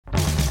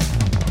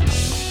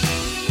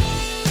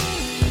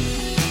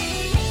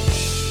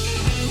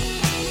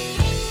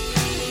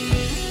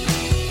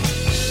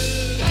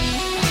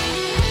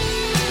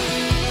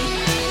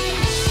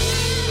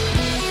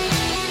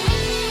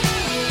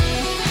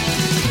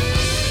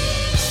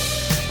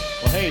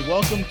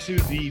welcome to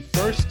the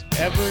first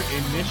ever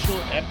initial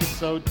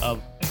episode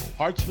of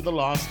Hearts for the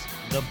Lost,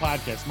 the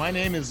podcast. My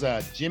name is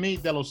Jimmy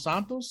De Los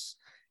Santos,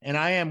 and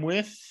I am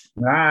with...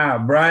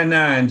 Brian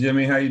Nine.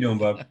 Jimmy, how you doing,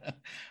 bub?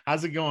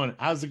 How's it going?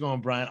 How's it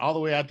going, Brian? All the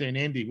way out there in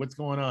Indy. What's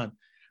going on?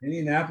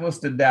 Indianapolis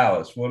to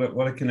Dallas. What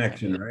a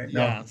connection, right?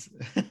 Yeah.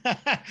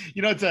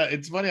 You know,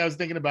 it's funny. I was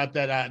thinking about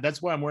that.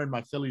 That's why I'm wearing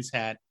my Phillies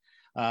hat.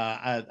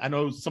 I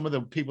know some of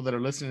the people that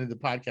are listening to the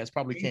podcast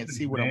probably can't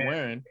see what I'm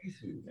wearing.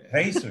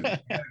 Pacers.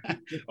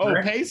 Oh,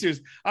 Pacers.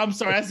 I'm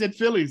sorry. I said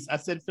Phillies.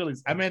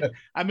 I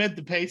meant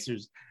the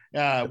Pacers.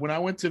 When I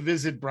went to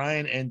visit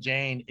Brian and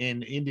Jane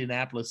in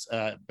Indianapolis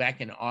back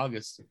in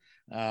August,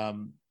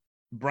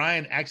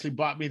 Brian actually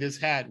bought me this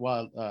hat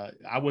while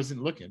I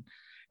wasn't looking.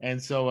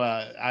 And so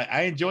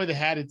I enjoy the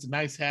hat. It's a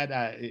nice hat.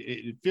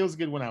 It feels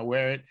good when I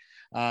wear it.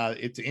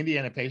 It's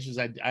Indiana Pacers.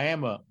 I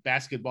am a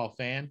basketball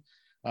fan.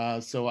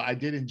 So I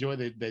did enjoy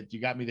that you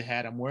got me the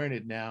hat. I'm wearing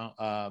it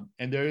now.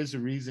 And there is a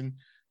reason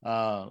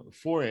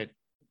for it.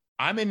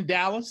 I'm in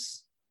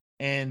Dallas,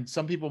 and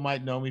some people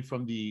might know me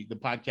from the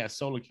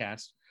podcast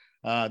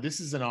Solocast.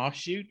 This is an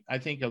offshoot, I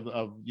think,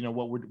 of you know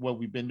what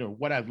we've been doing,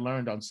 what I've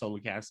learned on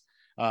Solocast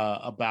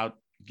about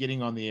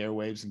getting on the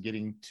airwaves and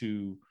getting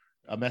to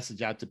a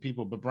message out to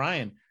people. But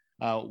Brian,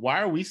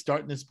 why are we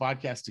starting this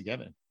podcast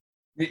together?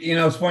 You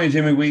know, it's funny,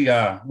 Jimmy.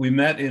 We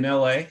met in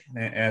LA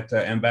at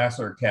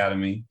Ambassador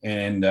Academy,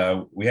 and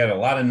we had a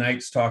lot of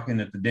nights talking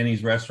at the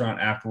Denny's restaurant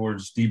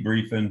afterwards,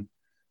 debriefing.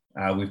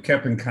 We've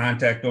kept in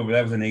contact over,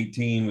 that was in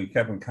 2018. We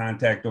kept in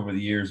contact over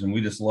the years, and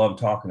we just love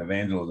talking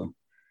evangelism.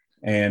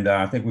 And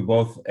I think we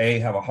both,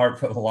 have a heart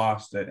for the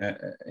lost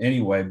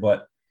anyway,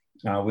 but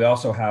we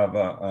also have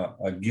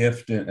a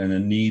gift and a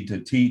need to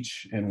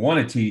teach and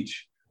want to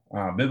teach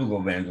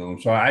biblical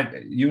evangelism. So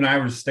you and I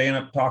were staying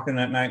up talking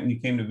that night when you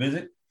came to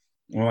visit.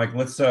 We're like,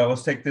 let's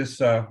take this,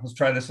 let's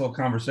try this little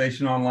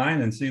conversation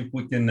online and see if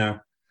we can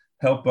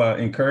help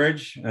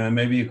encourage,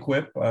 maybe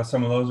equip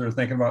some of those who are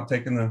thinking about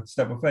taking the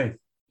step of faith.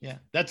 Yeah,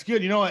 that's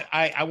good. You know,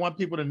 I want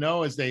people to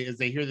know as they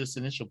hear this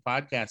initial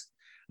podcast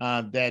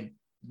that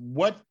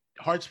what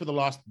Hearts for the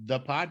Lost, the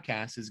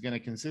podcast, is going to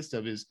consist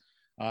of is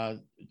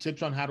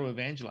tips on how to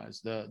evangelize.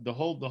 The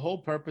whole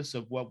purpose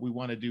of what we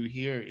want to do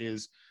here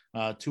is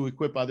to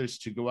equip others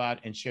to go out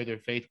and share their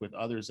faith with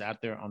others out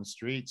there on the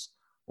streets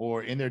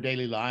or in their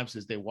daily lives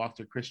as they walk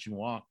their Christian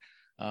walk,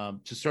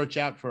 to search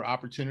out for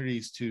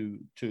opportunities to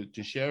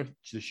share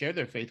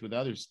their faith with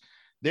others.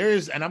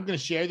 And I'm going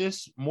to share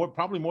this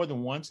probably more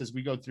than once as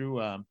we go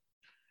through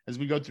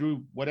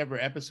whatever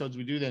episodes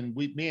we do. Then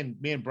me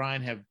and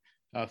Brian have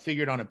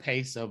figured on a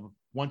pace of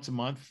once a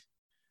month,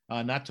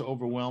 not to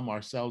overwhelm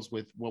ourselves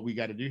with what we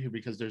got to do here,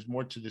 because there's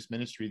more to this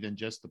ministry than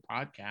just the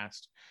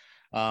podcast.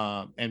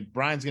 And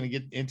Brian's going to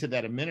get into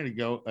that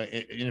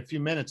in a few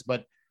minutes,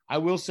 but I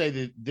will say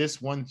that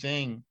this one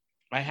thing,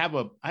 I have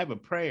a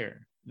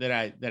prayer that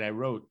I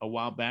wrote a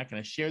while back, and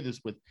I share this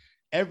with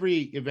every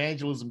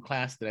evangelism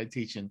class that I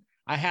teach in.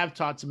 I have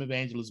taught some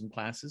evangelism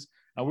classes.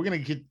 We're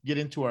going to get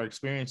into our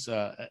experience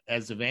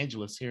as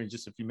evangelists here in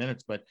just a few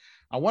minutes, but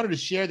I wanted to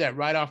share that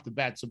right off the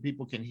bat so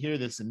people can hear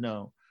this and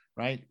know,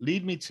 right?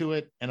 Lead me to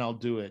it and I'll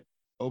do it.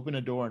 Open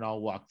a door and I'll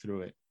walk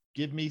through it.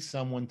 Give me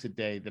someone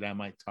today that I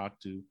might talk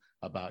to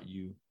about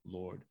you,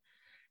 Lord.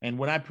 And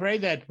when I pray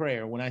that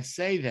prayer, when I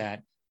say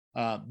that,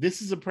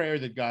 this is a prayer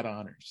that God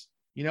honors.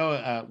 You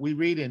know, we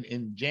read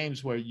in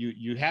James where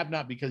you have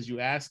not because you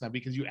ask not,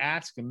 because you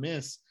ask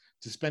amiss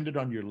to spend it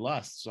on your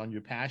lusts, on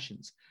your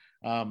passions.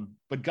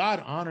 But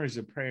God honors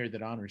a prayer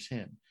that honors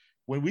him.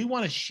 When we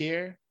want to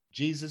share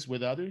Jesus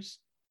with others,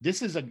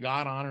 this is a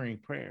God-honoring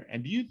prayer.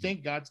 And do you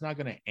think God's not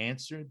going to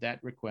answer that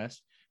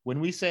request? When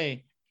we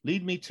say,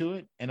 lead me to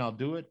it and I'll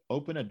do it,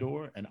 open a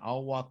door and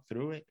I'll walk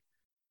through it,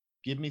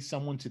 give me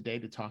someone today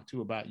to talk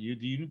to about you.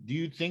 Do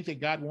you think that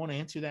God won't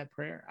answer that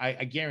prayer?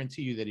 I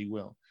guarantee you that he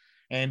will.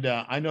 And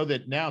I know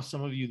that now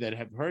some of you that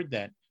have heard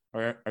that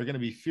are going to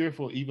be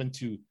fearful even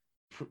to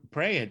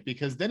pray it,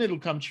 because then it'll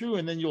come true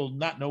and then you'll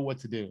not know what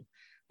to do.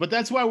 But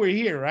that's why we're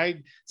here,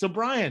 right? So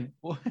Brian,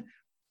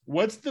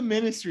 what's the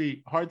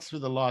ministry Hearts for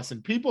the Lost?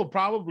 And people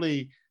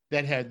probably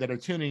that are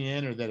tuning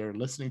in or that are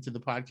listening to the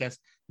podcast,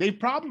 they've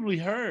probably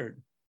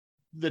heard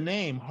the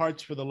name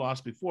Hearts for the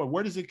Lost before.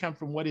 Where does it come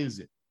from? What is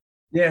it?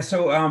 Yeah,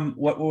 so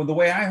the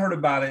way I heard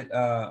about it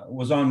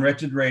was on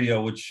Wretched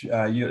Radio, which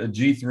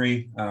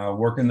G3,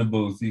 working the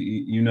booth.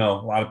 You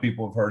know, a lot of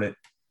people have heard it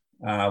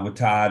with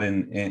Todd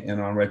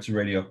and on Wretched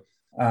Radio.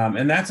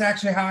 And that's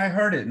actually how I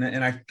heard it.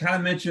 And I kind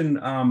of mentioned,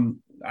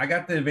 I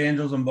got the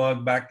evangelism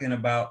bug back in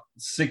about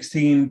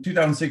 2016,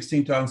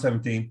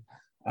 2017,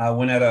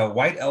 when at a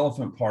White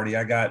Elephant party,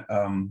 I got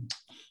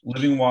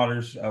Living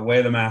Waters, Way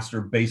of the Master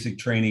basic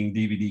training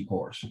DVD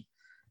course.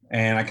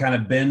 And I kind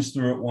of binged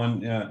through it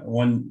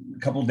one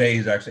couple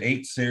days, actually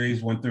 8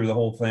 series, went through the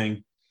whole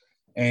thing,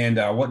 and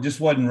just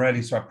wasn't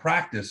ready. So I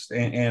practiced,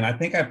 and I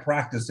think I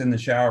practiced in the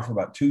shower for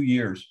about 2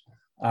 years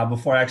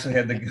before I actually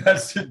had the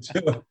guts to do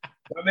it.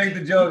 I make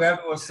the joke, I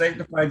have the most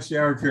sanctified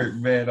shower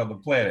curtain bed on the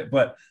planet,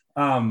 but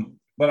I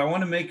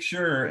want to make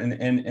sure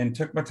and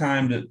took my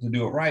time to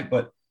do it right.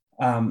 But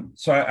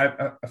So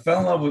I fell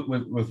in love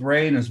with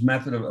Ray and his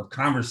method of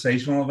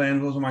conversational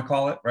evangelism, I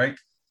call it, right?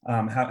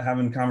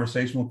 Having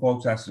conversation with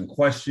folks, asking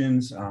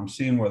questions,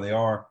 seeing where they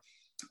are.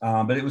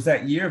 But it was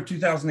that year of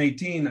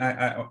 2018.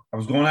 I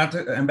was going out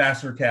to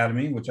Ambassador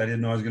Academy, which I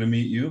didn't know I was going to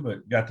meet you,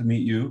 but got to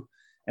meet you.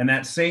 And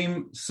that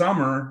same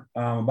summer,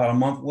 about a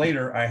month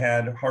later, I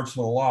had Hearts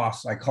for the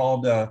Lost. I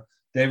called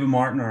David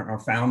Martin, our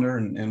founder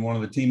and one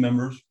of the team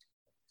members,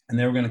 and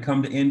they were going to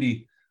come to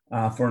Indy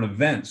for an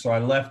event. So I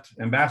left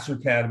Ambassador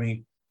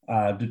Academy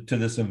to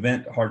this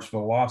event, Hearts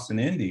for the Lost in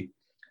Indy.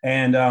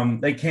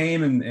 And they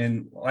came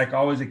and like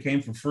always, they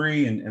came for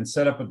free and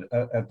set up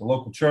at the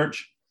local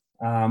church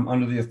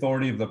under the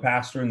authority of the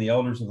pastor and the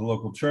elders of the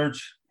local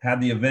church,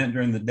 had the event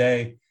during the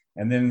day.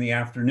 And then in the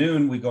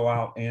afternoon, we go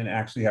out and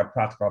actually have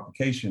practical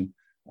application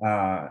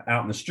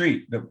out in the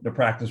street to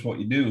practice what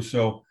you do.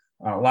 So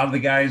a lot of the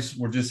guys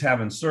were just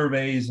having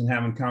surveys and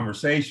having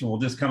conversation. Well,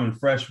 just coming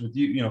fresh with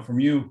you, from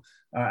you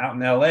out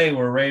in LA,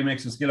 where Ray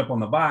makes us get up on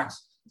the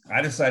box.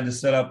 I decided to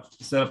set up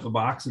the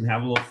box and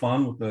have a little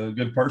fun with the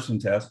good person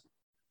test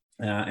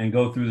and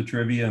go through the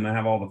trivia and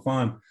have all the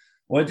fun.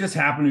 Well, it just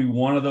happened to be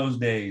one of those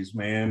days,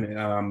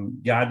 man.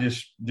 God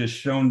just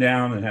shone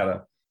down and had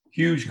a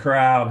huge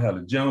crowd, had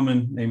a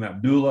gentleman named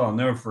Abdullah. I'll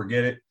never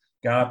forget it.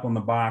 Got up on the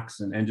box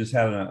and just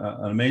had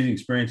an amazing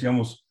experience. He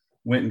almost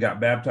went and got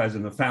baptized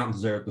in the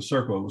fountains there at the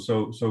circle. It was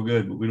so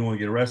good, but we don't want to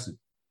get arrested.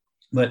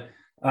 But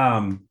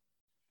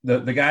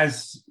the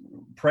guys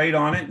prayed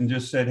on it and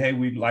just said, hey,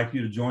 we'd like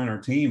you to join our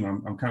team.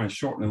 I'm kind of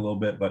shortening a little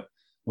bit, but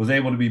was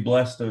able to be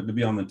blessed to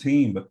be on the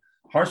team. But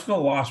Hearts for the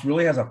Lost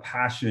really has a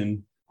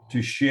passion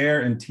to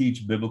share and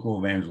teach biblical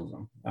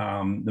evangelism.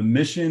 The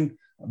mission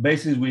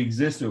basically is we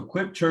exist to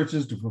equip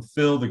churches to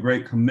fulfill the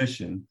Great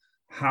Commission.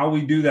 How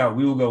we do that,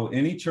 we will go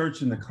any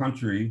church in the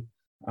country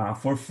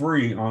for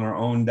free on our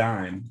own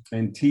dime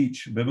and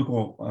teach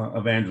biblical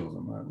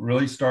evangelism. It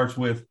really starts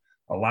with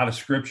a lot of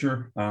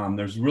scripture.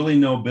 There's really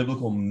no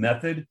biblical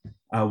method.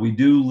 We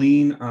do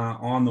lean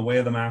on the way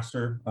of the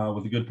master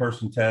with a good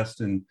person test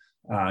and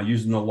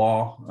using the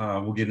law.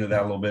 We'll get into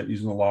that a little bit,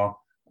 using the law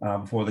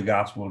before the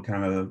gospel,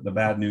 kind of the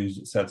bad news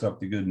that sets up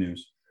the good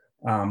news.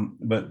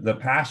 But the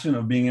passion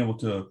of being able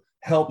to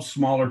help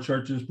smaller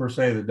churches per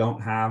se that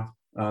don't have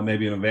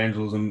maybe an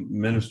evangelism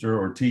minister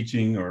or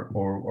teaching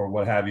or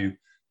what have you,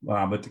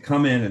 but to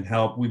come in and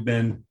help. We've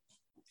been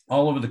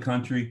all over the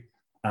country.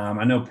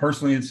 I know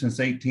personally since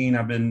 18,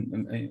 I've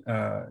been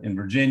in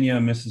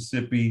Virginia,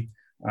 Mississippi,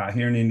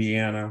 here in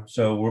Indiana.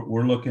 So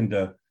we're looking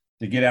to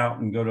get out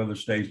and go to other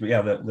states. But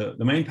yeah,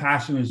 the main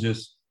passion is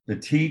just to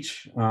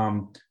teach,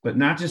 but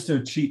not just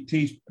to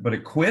teach, but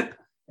equip.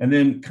 And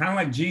then kind of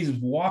like Jesus,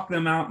 walk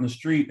them out in the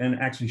street and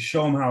actually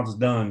show them how it's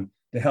done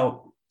to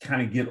help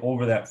kind of get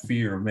over that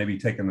fear of maybe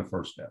taking the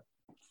first step.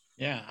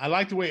 Yeah, I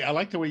like the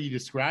way you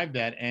described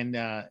that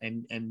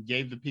and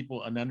gave the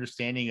people an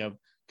understanding of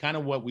kind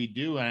of what we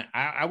do. And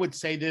I would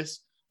say this.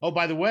 Oh,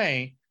 by the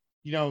way,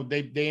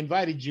 they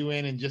invited you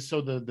in, and just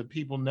so the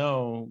people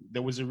know,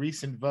 there was a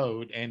recent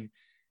vote, and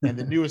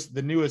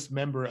the newest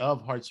member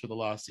of Hearts for the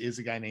Lost is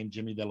a guy named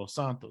Jimmy De Los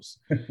Santos.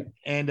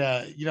 And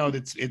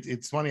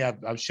it's funny.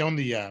 I've shown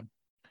the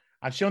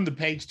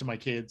page to my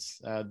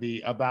kids,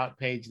 the about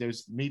page.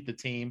 There's meet the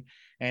team,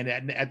 and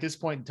at this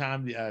point in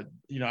time,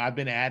 I've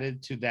been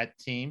added to that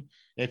team.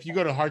 If you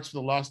go to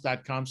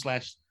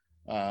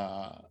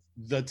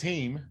heartsforthelostcom/the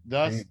team,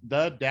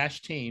 the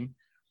dash team,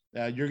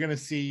 you're going to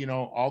see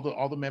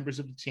all the members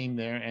of the team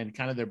there and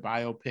kind of their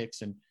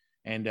biopics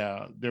and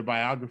their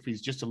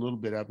biographies, just a little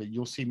bit of it.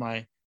 You'll see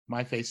my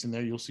face in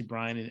there. You'll see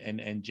Brian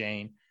and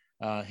Jane,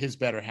 his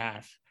better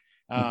half.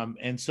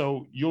 And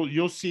so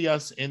you'll see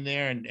us in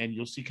there and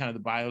you'll see kind of the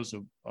bios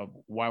of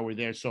why we're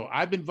there. So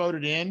I've been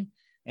voted in,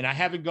 and I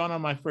haven't gone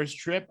on my first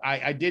trip.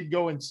 I did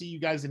go and see you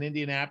guys in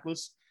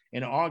Indianapolis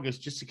in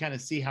August just to kind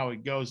of see how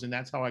it goes. And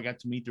that's how I got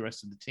to meet the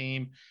rest of the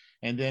team.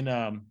 And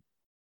then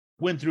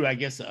went through, I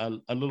guess, a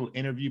little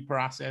interview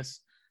process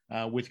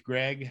with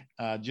Greg,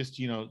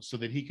 just, so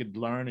that he could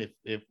learn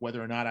if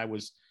whether or not I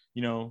was,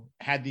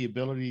 had the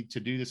ability to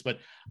do this. But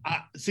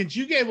since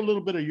you gave a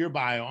little bit of your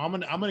bio, I'm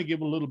gonna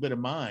give a little bit of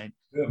mine.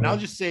 Yeah, and I'll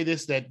just say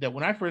this, that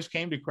when I first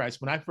came to Christ,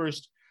 when I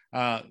first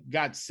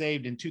got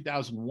saved in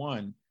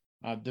 2001,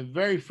 the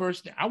very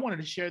first thing, I wanted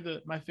to share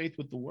my faith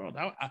with the world.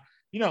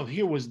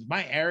 Here was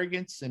my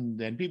arrogance, and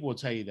people will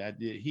tell you that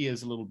he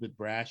is a little bit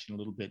brash and a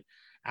little bit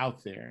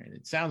out there, and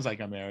it sounds like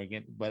I'm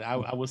arrogant, but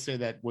I will say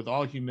that with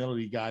all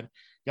humility, God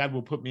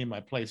will put me in my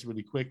place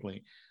really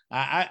quickly.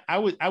 I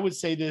would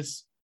say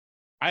this.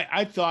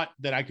 I thought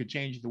that I could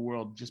change the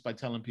world just by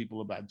telling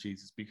people about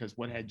Jesus, because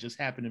what had just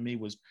happened to me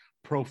was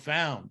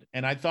profound,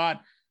 and I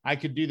thought I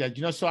could do that.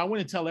 So I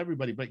went to tell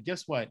everybody, but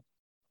guess what?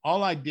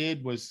 All I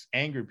did was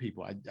anger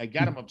people. I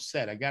got them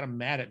upset. I got them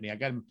mad at me. I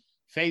got them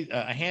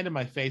a hand in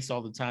my face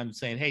all the time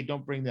saying, hey,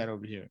 don't bring that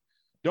over here.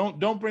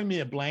 Don't bring me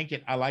a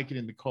blanket. I like it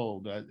in the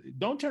cold.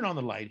 Don't turn on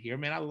the light here,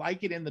 man. I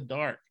like it in the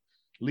dark.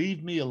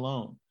 Leave me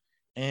alone.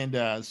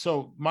 And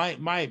so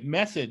my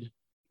method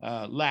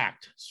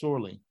lacked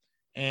sorely.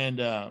 And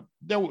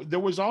there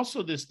was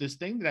also this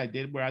thing that I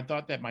did where I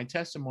thought that my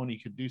testimony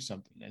could do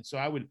something. And so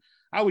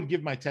I would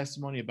give my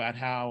testimony about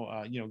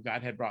how,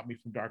 God had brought me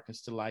from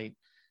darkness to light.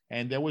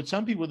 And there were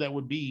some people that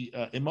would be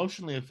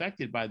emotionally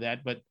affected by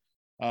that, but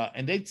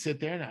and they'd sit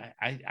there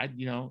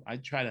and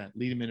I'd try to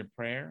lead them in a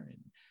prayer.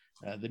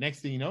 And the next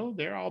thing you know,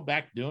 they're all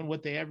back doing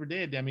what they ever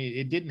did. I mean,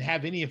 it didn't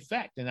have any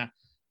effect. And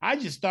I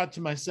just thought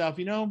to myself,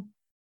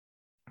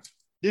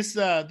 this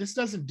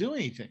doesn't do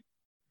anything.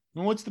 I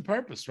mean, what's the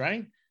purpose,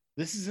 right?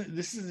 This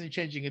isn't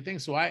changing a thing.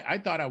 So I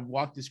thought I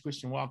walked this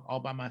Christian walk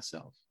all by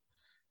myself,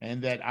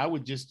 and that I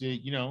would just,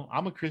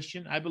 I'm a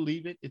Christian. I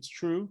believe it. It's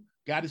true.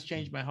 God has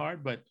changed my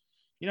heart, but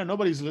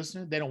nobody's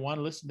listening. They don't want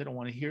to listen. They don't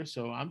want to hear.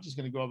 So I'm just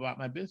going to go about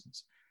my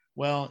business.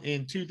 Well,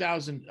 in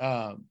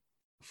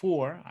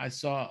 2004, I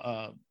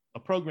saw a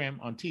program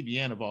on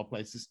TBN of all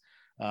places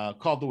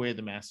called The Way of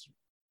the Master.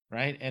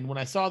 Right. And when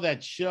I saw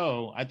that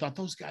show, I thought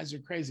those guys are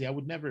crazy. I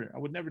would never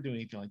do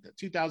anything like that.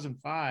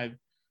 2005,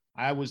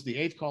 I was the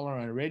 8th caller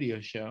on a radio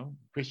show,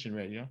 Christian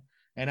radio,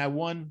 and I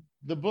won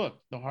the book,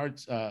 The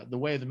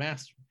Way of the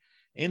Master.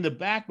 In the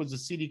back was a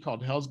CD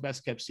called Hell's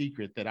Best Kept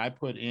Secret that I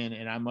put in,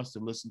 and I must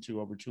have listened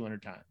to over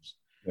 200 times.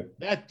 Yep.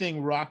 That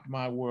thing rocked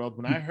my world.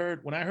 When I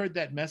heard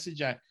that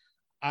message, I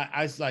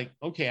was like,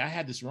 okay, I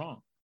had this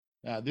wrong.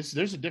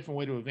 There's a different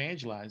way to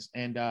evangelize,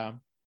 and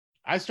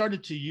I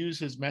started to use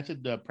his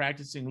method,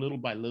 practicing little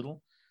by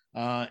little.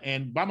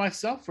 And by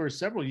myself for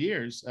several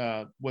years,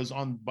 was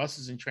on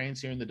buses and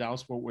trains here in the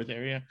Dallas-Fort Worth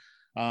area.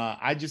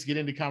 I just get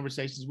into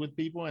conversations with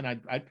people, and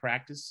I'd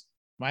practice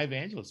my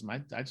evangelism.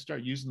 I'd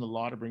start using the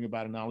law to bring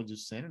about a knowledge of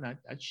sin, and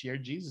I'd share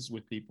Jesus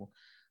with people.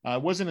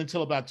 It wasn't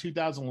until about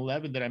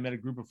 2011 that I met a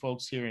group of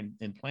folks here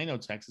in Plano,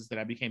 Texas, that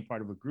I became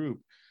part of a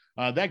group.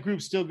 That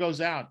group still goes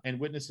out and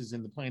witnesses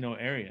in the Plano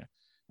area.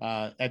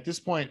 At this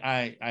point,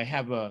 I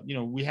have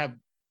we have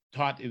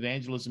taught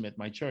evangelism at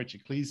my church,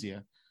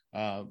 Ecclesia,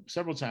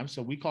 several times.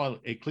 So we call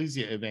it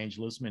Ecclesia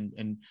evangelism,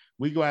 and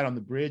we go out on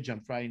the bridge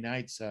on Friday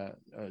nights to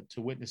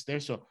witness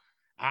there. So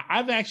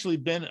I've actually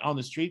been on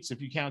the streets,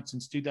 if you count,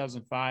 since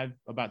 2005,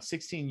 about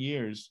 16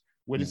 years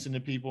witnessing to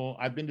people.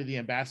 I've been to the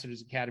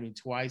Ambassadors Academy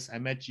twice. I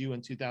met you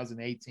in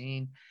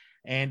 2018.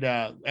 And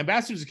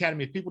Ambassadors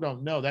Academy, if people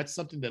don't know, that's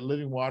something that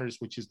Living Waters,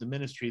 which is the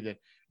ministry that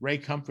Ray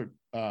Comfort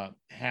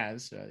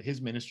has,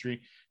 his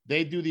ministry,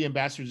 they do the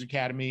Ambassadors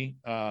Academy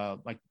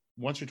like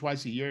once or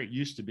twice a year. It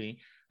used to be.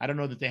 I don't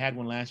know that they had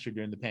one last year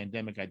during the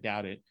pandemic. I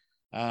doubt it.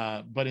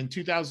 But in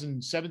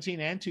 2017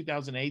 and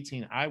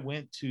 2018, I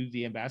went to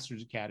the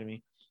Ambassadors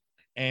Academy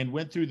and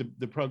went through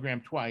the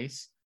program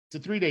twice.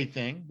 It's a 3-day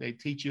thing. They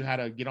teach you how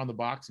to get on the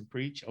box and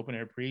preach, open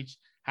air preach,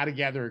 how to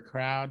gather a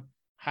crowd,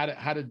 how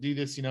to do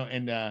this,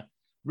 and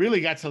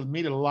really got to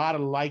meet a lot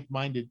of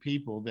like-minded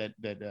people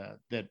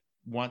that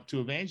want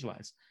to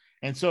evangelize.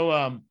 And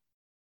so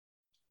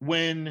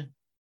when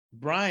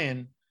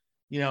Brian,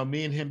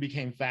 me and him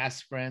became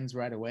fast friends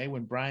right away.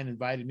 When Brian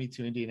invited me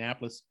to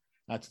Indianapolis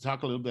to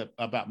talk a little bit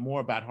more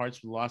about Hearts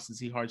for the Lost and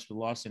see Hearts for the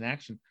Lost in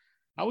action,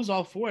 I was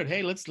all for it.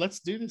 Hey, let's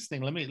do this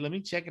thing. Let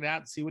me check it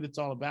out and see what it's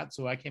all about.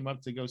 So I came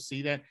up to go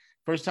see that.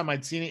 First time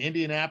I'd seen it.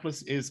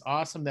 Indianapolis is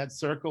awesome. That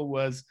circle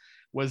was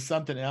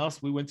something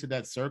else. We went to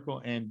that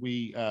circle and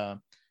we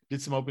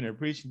did some open air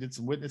preaching, did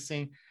some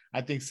witnessing.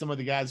 I think some of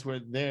the guys were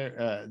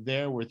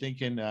there were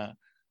thinking,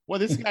 well,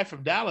 this guy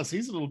from Dallas,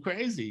 he's a little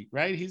crazy,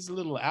 right? He's a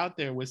little out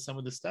there with some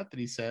of the stuff that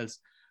he says.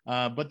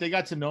 But they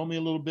got to know me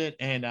a little bit,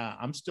 and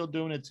I'm still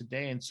doing it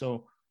today. And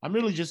so I'm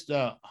really just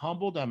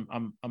humbled.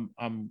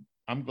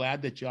 I'm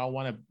glad that y'all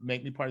want to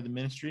make me part of the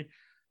ministry.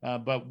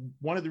 But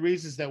one of the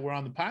reasons that we're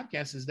on the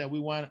podcast is that we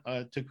want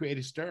to create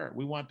a stir.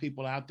 We want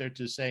people out there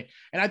to say,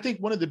 and I think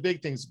one of the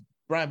big things,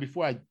 Brian,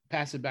 before I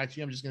pass it back to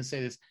you, I'm just going to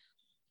say this: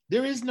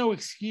 there is no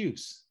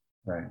excuse.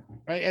 Right.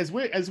 As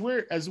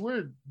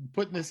we're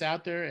putting this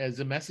out there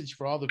as a message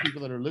for all the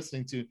people that are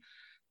listening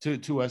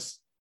to us,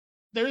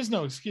 there is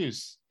no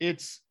excuse.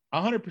 It's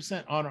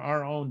 100% on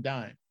our own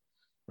dime,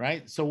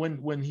 right? So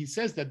when he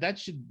says that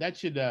should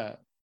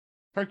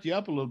perk you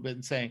up a little bit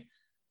and say,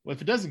 well,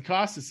 if it doesn't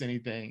cost us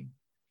anything,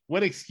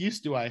 what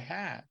excuse do I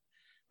have,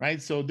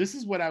 right? So this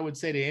is what I would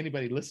say to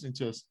anybody listening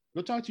to us: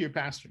 go talk to your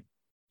pastor,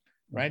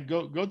 right?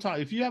 Go talk.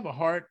 If you have a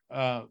heart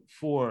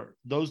for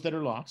those that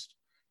are lost,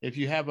 if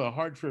you have a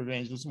heart for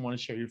evangelism, want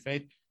to share your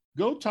faith,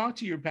 go talk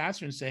to your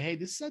pastor and say, hey,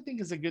 this I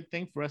think is a good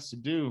thing for us to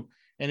do.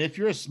 And if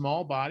you're a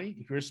small body,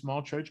 if you're a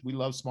small church, we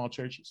love small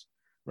churches,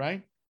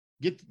 right?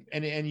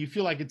 And you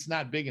feel like it's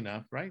not big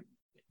enough, right?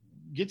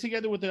 Get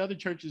together with the other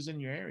churches in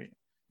your area,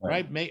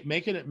 right?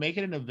 Make it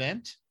an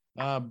event.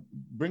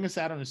 Bring us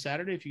out on a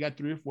Saturday if you got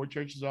 3 or 4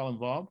 churches all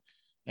involved,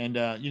 and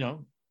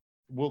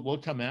we'll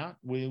come out.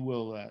 We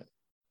will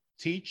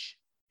teach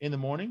in the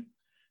morning.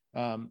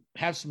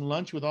 Have some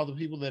lunch with all the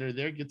people that are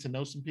there, get to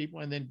know some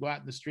people, and then go out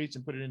in the streets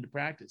and put it into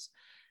practice.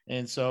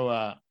 And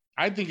so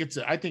I think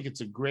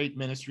it's a great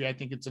ministry. I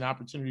think it's an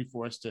opportunity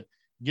for us to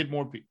get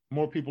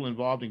more people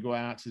involved and go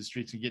out to the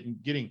streets and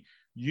getting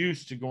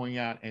used to going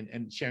out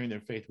and sharing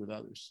their faith with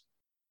others.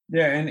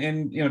 Yeah,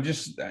 and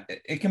just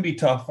it can be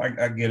tough.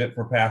 I get it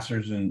for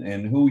pastors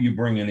and who you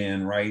bringing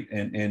in, right?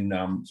 And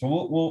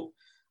so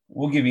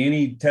we'll give you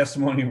any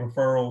testimony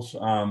referrals.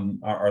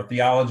 Our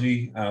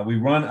theology, we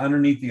run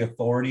underneath the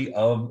authority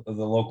of the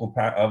local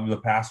of the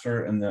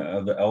pastor and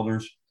the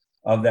elders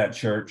of that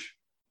church.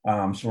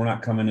 So we're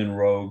not coming in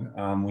rogue.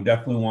 We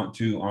definitely want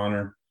to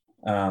honor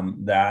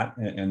that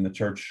and the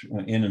church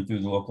in and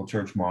through the local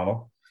church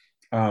model.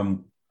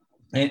 And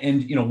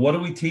what are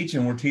we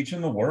teaching? We're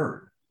teaching the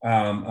word.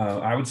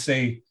 I would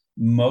say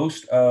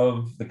most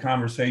of the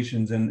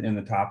conversations in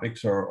the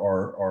topics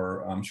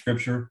are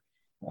scripture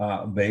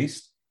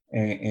based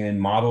and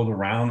modeled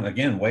around,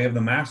 again, way of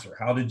the master.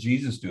 How did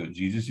Jesus do it?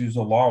 Jesus used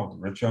the law with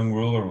the rich young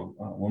ruler,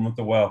 woman with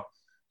the well.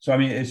 So, I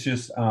mean, it's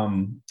just,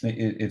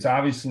 it's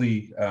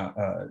obviously,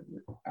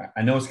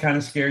 I know it's kind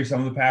of scary.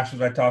 Some of the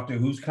pastors I talk to,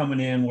 who's coming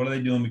in, what are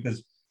they doing?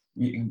 Because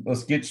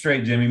let's get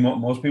straight, Jimmy.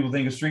 Most people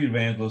think of street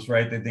evangelists,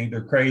 right? They think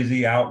they're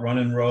crazy, out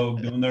running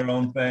rogue, doing their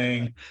own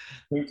thing,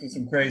 preaching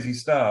some crazy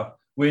stuff,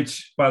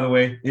 which, by the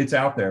way, it's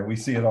out there. We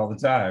see it all the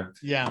time.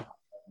 Yeah.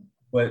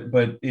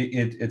 But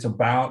it's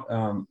about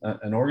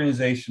an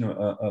organization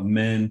of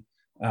men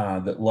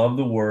that love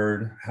the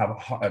word, have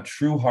a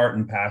true heart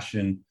and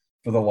passion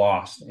for the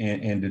lost,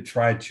 and to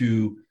try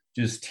to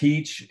just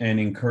teach and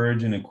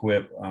encourage and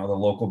equip the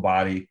local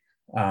body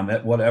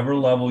at whatever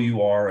level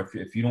you are.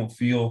 If you don't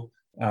feel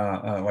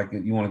like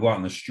you want to go out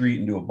in the street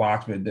and do a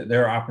box, but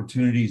there are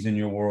opportunities in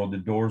your world. The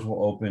doors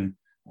will open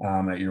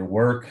at your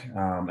work,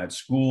 at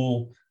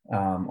school,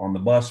 on the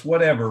bus,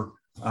 whatever,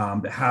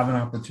 to have an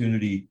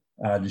opportunity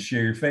to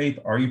share your faith.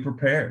 Are you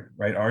prepared,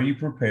 right? Are you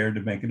prepared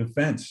to make a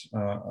defense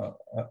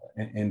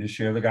and to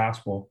share the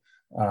gospel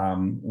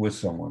with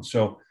someone?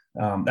 So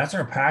that's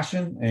our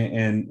passion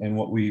and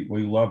what we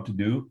love to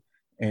do.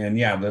 And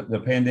yeah, the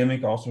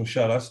pandemic also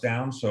shut us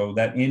down. So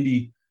that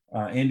Indy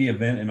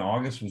event in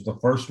August was the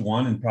first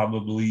one in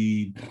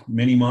probably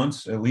many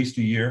months, at least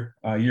a year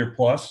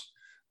plus,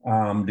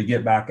 to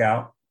get back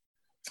out.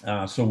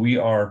 So we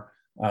are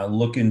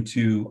looking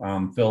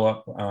to fill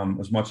up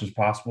as much as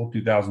possible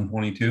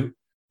 2022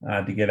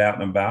 to get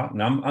out and about.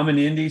 And I'm in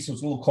Indy, so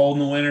it's a little cold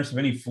in the winter. So if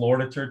any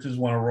Florida churches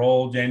want to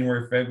roll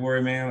January,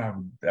 February,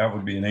 man, that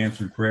would be an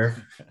answered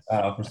prayer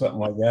for something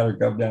like that, or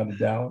come down to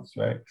Dallas,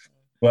 right?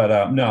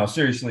 But no,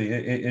 seriously,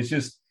 it's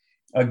just,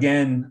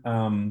 again,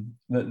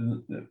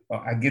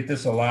 I get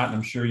this a lot, and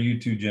I'm sure you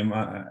too, Jim.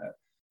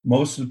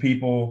 Most of the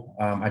people,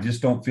 I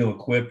just don't feel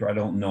equipped, or I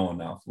don't know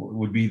enough,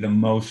 would be the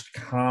most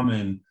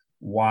common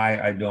why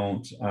I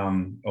don't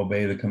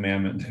obey the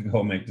commandment to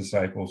go make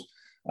disciples.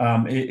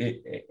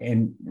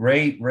 And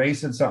Ray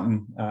said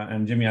something,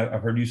 and Jimmy,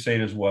 I've heard you say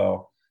it as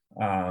well.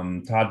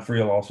 Todd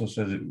Friel also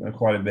says it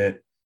quite a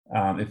bit.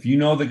 If you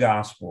know the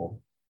gospel,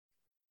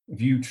 if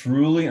you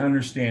truly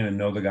understand and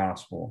know the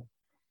gospel,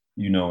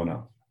 you know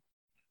enough.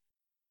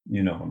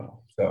 You know enough.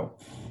 So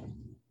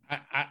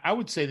I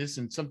would say this,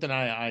 and something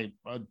I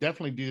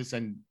definitely do this,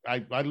 and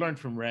I learned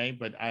from Ray,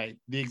 but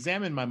the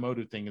examine my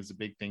motive thing is a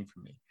big thing for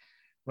me,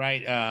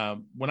 right?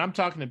 When I'm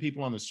talking to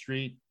people on the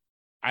street,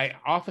 I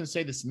often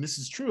say this, and this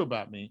is true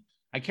about me.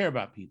 I care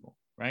about people,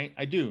 right?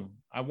 I do.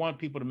 I want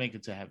people to make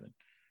it to heaven,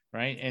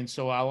 right? And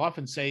so I'll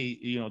often say,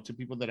 to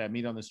people that I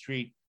meet on the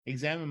street,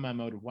 examine my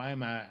motive. Why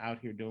am I out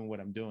here doing what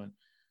I'm doing?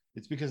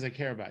 It's because I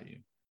care about you.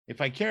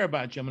 If I care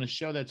about you, I'm going to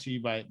show that to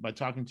you by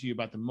talking to you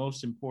about the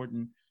most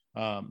important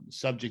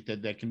subject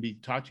that can be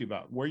talked to you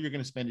about, where you're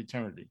going to spend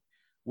eternity.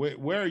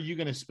 Where are you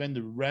going to spend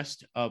the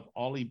rest of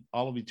all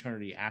of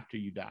eternity after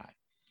you die?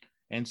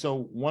 And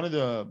so one of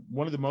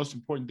the most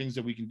important things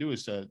that we can do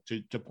is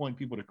to point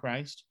people to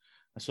Christ,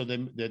 so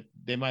that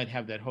they might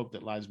have that hope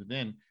that lies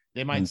within.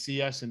 They might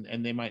see us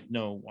and they might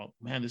know, well,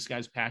 man, this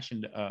guy's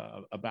passionate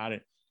about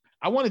it.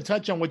 I want to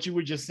touch on what you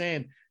were just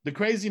saying, the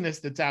craziness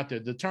that's out there,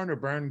 the turn or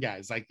burn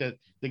guys, like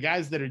the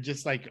guys that are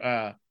just like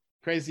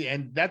crazy.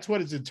 And that's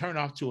what is a turn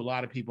off to a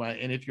lot of people.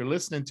 And if you're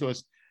listening to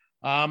us,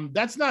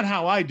 that's not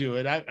how I do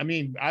it. I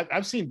mean,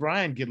 I've seen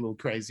Brian get a little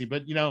crazy,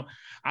 but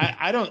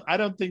I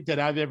don't think that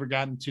I've ever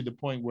gotten to the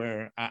point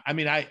where,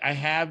 I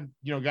have,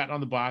 gotten on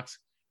the box,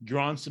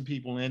 drawn some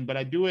people in, but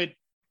I do it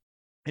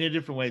in a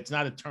different way. It's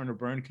not a turn or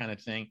burn kind of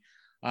thing.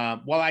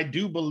 While I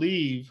do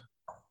believe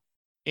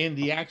in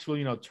the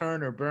actual,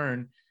 turn or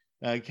burn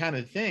kind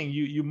of thing,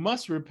 you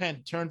must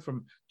repent, turn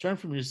from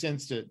your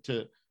sins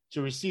to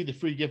receive the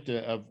free gift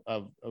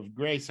of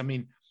grace. I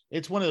mean,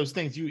 it's one of those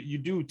things you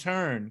do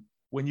turn.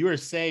 When you are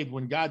saved,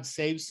 when God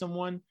saves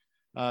someone,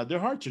 their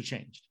hearts are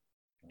changed,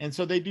 and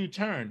so they do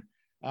turn.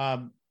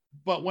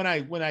 But when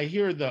I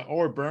hear the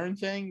or burn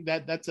thing,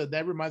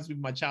 that reminds me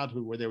of my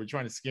childhood, where they were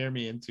trying to scare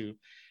me into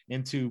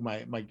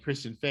my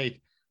Christian faith.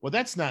 Well,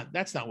 that's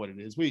not what it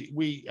is.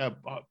 We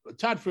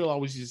Todd Friel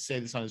always used to say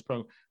this on his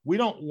program. We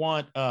don't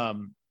want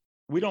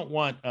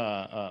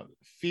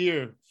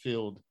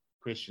fear-filled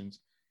Christians.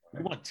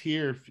 We want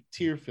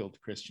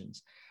tear-filled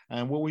Christians.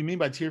 And what we mean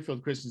by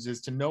tear-filled Christians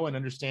is to know and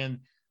understand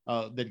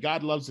that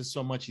God loves us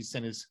so much, he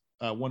sent his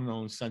one and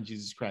only son,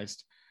 Jesus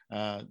Christ,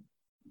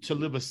 to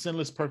live a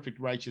sinless, perfect,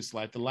 righteous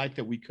life, the life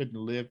that we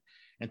couldn't live.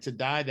 and to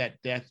die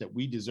that death that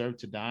we deserve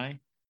to die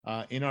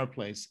in our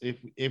place.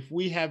 If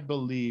we have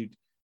believed,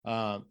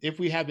 if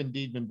we have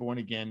indeed been born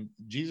again,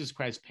 Jesus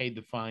Christ paid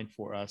the fine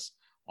for us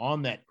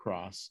on that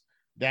cross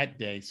that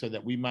day so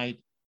that we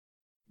might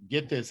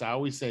get this. I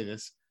always say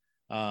this,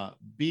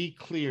 be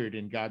cleared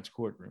in God's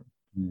courtroom.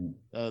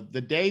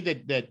 The day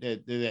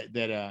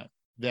that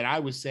I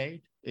was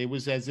saved, it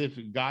was as if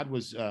God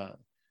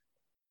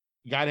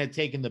had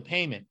taken the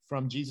payment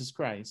from Jesus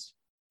Christ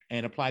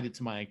and applied it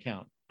to my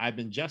account. I've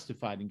been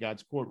justified in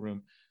God's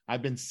courtroom.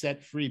 I've been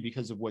set free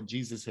because of what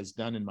Jesus has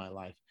done in my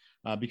life.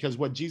 Because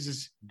what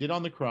Jesus did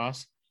on the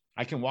cross,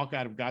 I can walk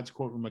out of God's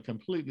courtroom a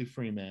completely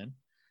free man.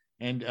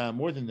 And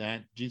more than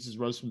that, Jesus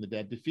rose from the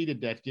dead,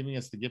 defeated death, giving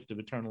us the gift of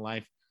eternal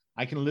life.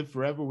 I can live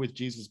forever with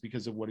Jesus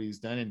because of what he's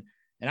done.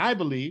 And I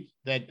believe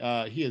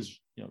that he has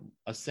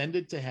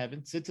ascended to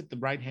heaven, sits at the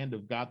right hand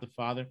of God the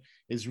Father,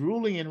 is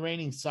ruling and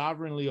reigning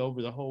sovereignly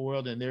over the whole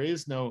world. And there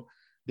is no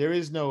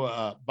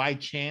by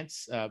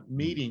chance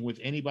meeting with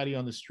anybody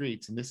on the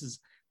streets. And this is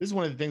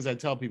one of the things I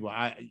tell people.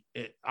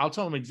 I'll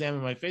tell them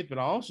examine my faith, but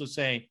I'll also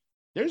say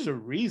there's a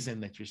reason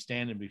that you're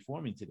standing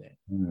before me today,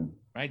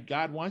 right?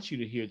 God wants you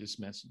to hear this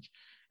message.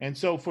 And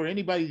so for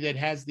anybody that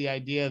has the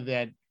idea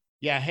that,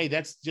 yeah, hey,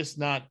 that's just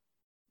not,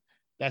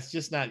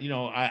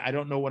 I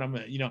don't know what I'm,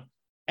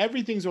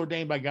 everything's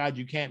ordained by God.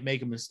 You can't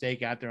make a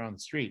mistake out there on the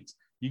streets.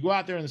 You go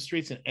out there on the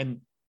streets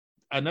and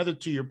another,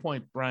 to your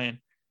point, Brian,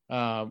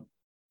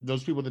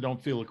 those people that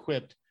don't feel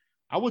equipped,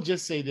 I will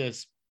just say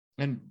this,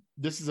 and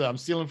this is, I'm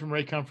stealing from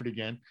Ray Comfort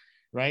again,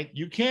 right?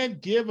 You can't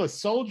give a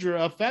soldier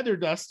a feather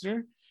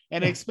duster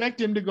and expect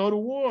him to go to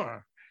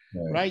war,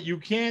 right? You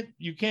can't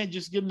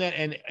just give him that.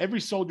 And every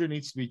soldier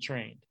needs to be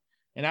trained.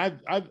 And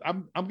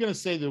I'm going to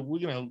say that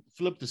we're going to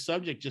flip the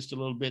subject just a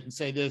little bit and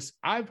say this.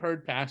 I've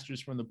heard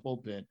pastors from the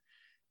pulpit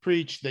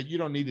preach that you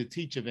don't need to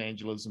teach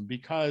evangelism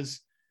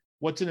because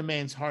what's in a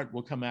man's heart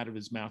will come out of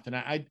his mouth. And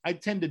I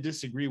tend to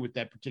disagree with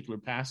that particular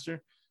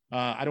pastor.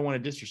 I don't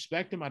want to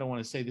disrespect him. I don't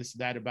want to say this,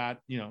 that about,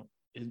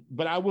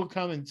 but I will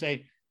come and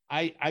say,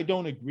 I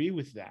don't agree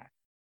with that,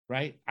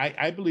 right?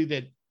 I believe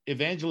that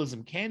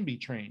evangelism can be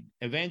trained.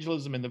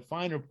 Evangelism and the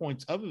finer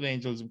points of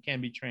evangelism can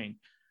be trained.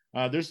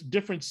 There's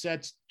different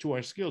sets to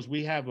our skills.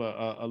 We have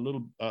a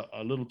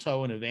little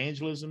toe in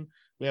evangelism.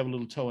 We have a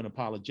little toe in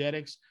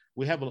apologetics.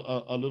 We have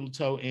a little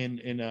toe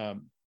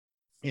in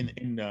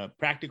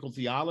practical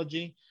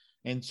theology.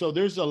 And so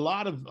there's a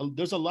lot of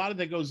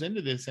that goes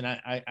into this. And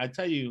I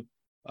tell you,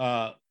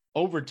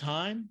 over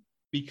time,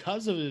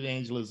 because of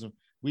evangelism,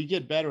 we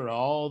get better at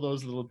all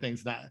those little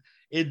things. Now,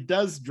 it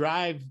does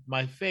drive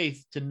my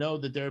faith to know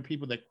that there are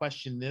people that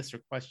question this or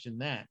question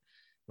that,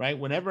 right?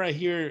 Whenever I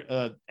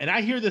hear, and I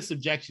hear this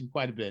objection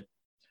quite a bit,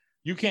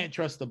 you can't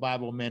trust the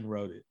Bible, men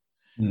wrote it.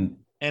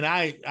 And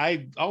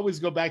I always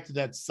go back to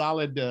that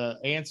solid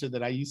answer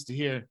that I used to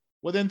hear.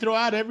 Well, then throw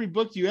out every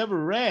book you ever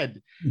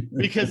read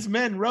because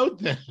men wrote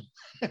them.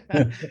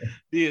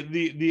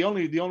 The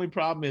only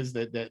problem is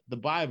that the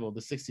Bible,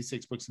 the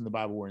 66 books in the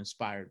Bible were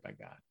inspired by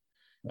God.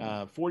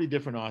 40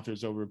 different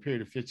authors over a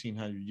period of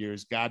 1,500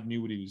 years. God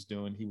knew what he was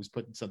doing. He was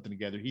putting something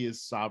together. He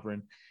is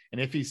sovereign.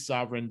 And if he's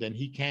sovereign, then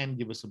he can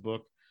give us a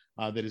book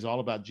that is all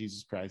about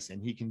Jesus Christ.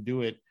 And he can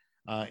do it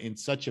in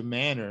such a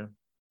manner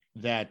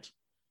that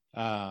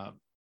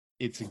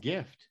it's a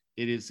gift.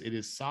 It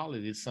is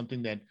solid. It's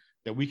something that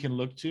we can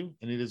look to,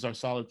 and it is our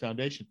solid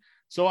foundation.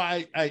 So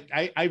I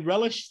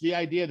relish the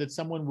idea that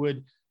someone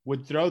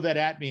would throw that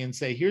at me and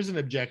say, here's an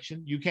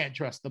objection. You can't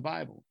trust the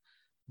Bible.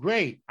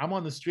 Great. I'm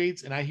on the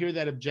streets and I hear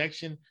that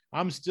objection.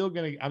 I'm still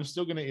going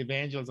to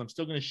evangelize. I'm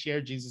still going to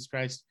share Jesus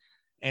Christ.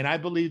 And I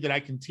believe that I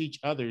can teach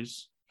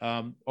others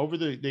over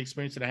the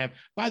experience that I have.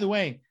 By the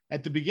way,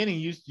 at the beginning,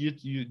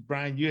 you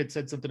Brian, you had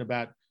said something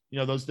about,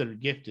 those that are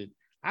gifted.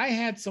 I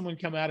had someone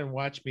come out and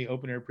watch me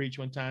open air preach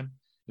one time.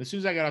 And as soon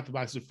as I got off the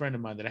box, a friend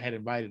of mine that I had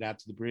invited out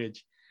to the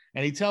bridge,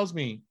 and he tells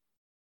me,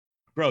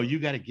 bro, you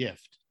got a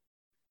gift.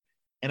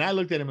 And I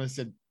looked at him and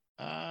said,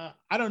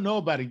 I don't know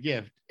about a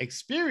gift.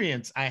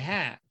 Experience I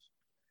have.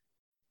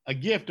 A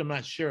gift I'm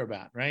not sure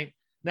about, right?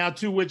 Now,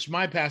 to which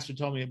my pastor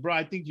told me, bro,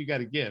 I think you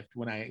got a gift.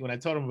 When I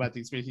told him about the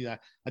experience, he said,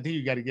 I think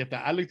you got a gift.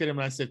 I looked at him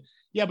and I said,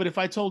 yeah, but if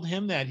I told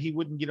him that, he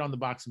wouldn't get on the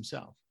box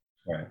himself.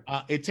 Right.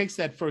 It takes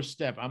that first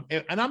step.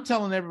 I'm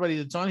telling everybody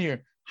that's on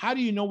here, how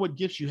do you know what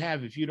gifts you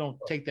have if you don't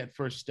take that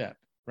first step,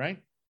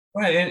 right?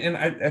 Right. And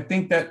I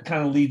think that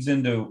kind of leads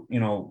into,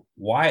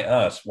 why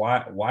us?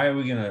 Why are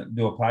we going to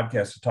do a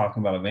podcast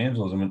talking about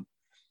evangelism? And,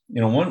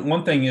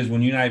 one thing is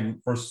when you and I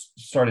first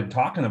started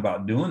talking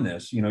about doing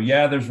this,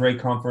 there's Ray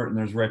Comfort and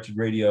there's Wretched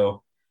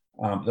Radio.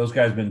 Those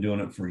guys have been doing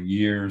it for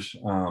years.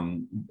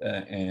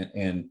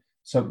 And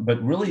so,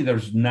 but really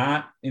there's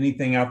not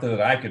anything out there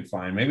that I could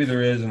find. Maybe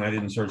there is, and I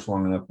didn't search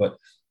long enough, but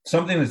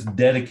something that's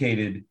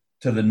dedicated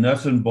to the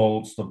nuts and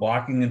bolts, the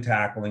blocking and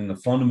tackling, the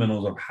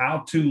fundamentals of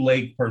how two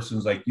lay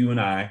persons like you and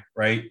I,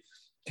 right,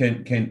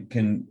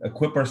 can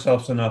equip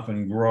ourselves enough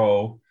and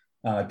grow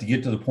to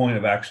get to the point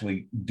of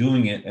actually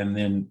doing it and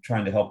then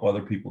trying to help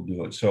other people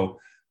do it. So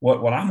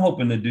what I'm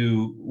hoping to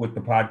do with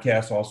the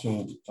podcast,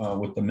 also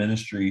with the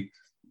ministry,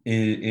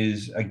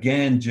 is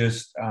again,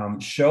 just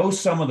show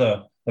some of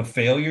the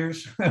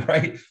failures,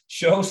 right?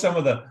 Show some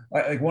of the,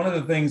 like one of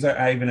the things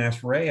I even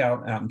asked Ray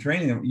out in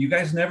training, you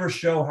guys never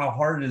show how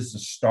hard it is to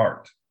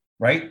start,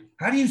 right?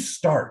 How do you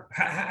start?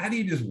 How do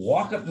you just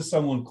walk up to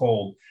someone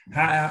cold?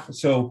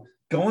 So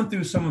going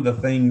through some of the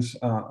things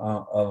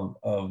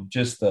of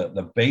just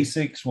the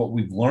basics, what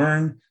we've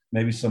learned,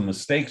 maybe some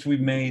mistakes we've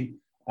made,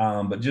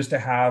 but just to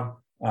have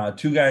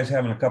two guys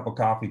having a cup of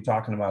coffee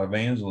talking about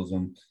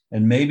evangelism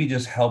and maybe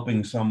just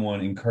helping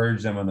someone,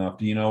 encourage them enough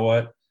to, you know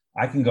what,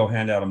 I can go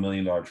hand out $1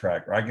 million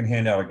tract, or I can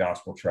hand out a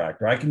gospel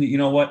tract, or I can, you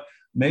know what,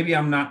 maybe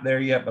I'm not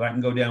there yet, but I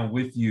can go down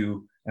with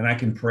you and I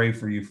can pray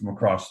for you from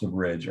across the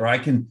bridge, or I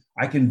can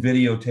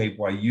videotape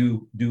while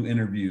you do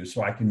interviews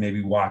so I can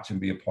maybe watch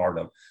and be a part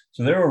of.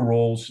 So there are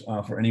roles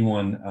for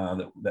anyone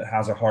that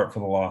has a heart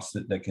for the lost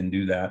that can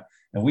do that.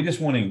 And we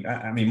just want to,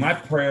 I mean, my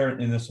prayer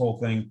in this whole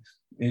thing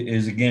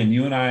is, again,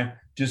 you and I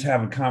just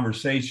having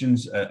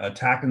conversations,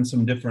 attacking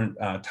some different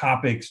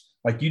topics.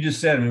 Like you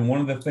just said, I mean, one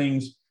of the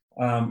things,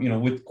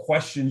 with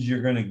questions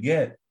you're going to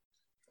get,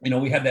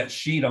 we had that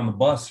sheet on the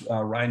bus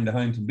riding to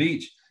Huntington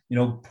Beach,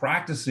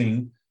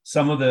 practicing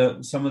some of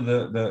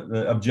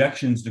the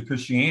objections to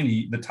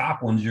Christianity, the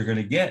top ones you're going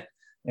to get.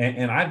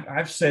 And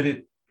I've said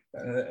it,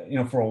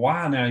 for a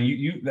while now.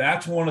 You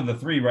that's one of the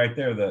three right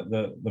there.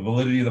 The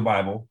validity of the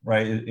Bible,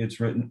 right? It's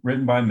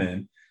written by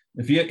men.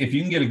 If you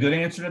can get a good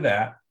answer to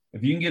that,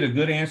 if you can get a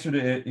good answer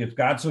to if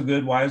God's so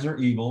good, why is there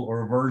evil,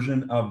 or a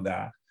version of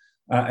that,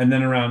 and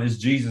then around, is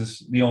Jesus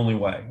the only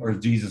way, or is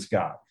Jesus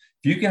God?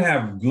 If you can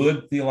have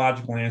good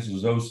theological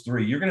answers, those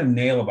three, you're going to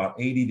nail about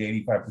 80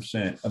 to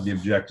 85% of the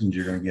objections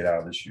you're going to get out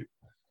of this shoot.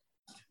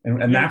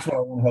 And that's what I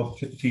want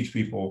to help teach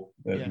people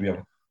to be able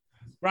to.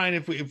 Brian,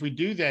 if we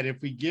do that,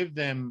 if we give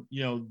them,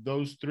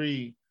 those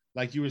three,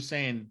 like you were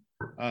saying,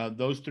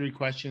 those three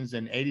questions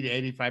and 80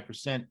 to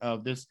 85%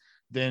 of this,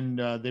 then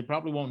they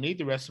probably won't need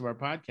the rest of our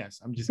podcast.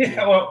 I'm just kidding.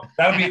 Yeah, well,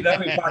 that'll be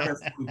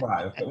podcast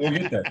 25. We'll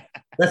get there.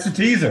 That's a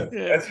teaser.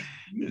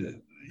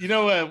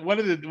 Yeah. One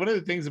of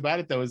the things about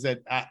it though is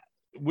that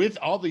with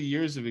all the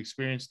years of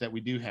experience that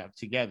we do have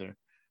together,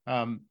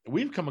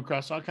 we've come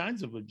across all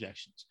kinds of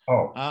objections.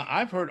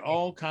 I've heard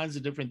all kinds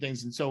of different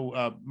things, and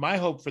so my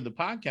hope for the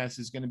podcast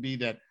is going to be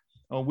that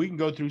we can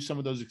go through some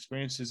of those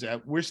experiences.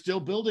 We're still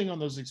building on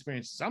those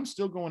experiences. I'm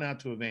still going out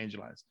to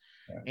evangelize,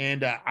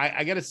 and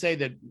I got to say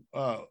that.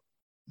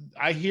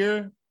 I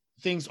hear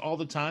things all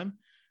the time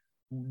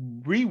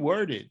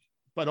reworded,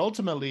 but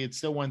ultimately it's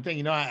still one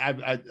thing.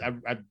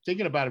 I'm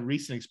thinking about a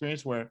recent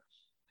experience where,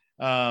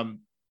 the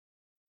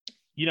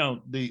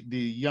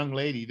young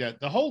lady,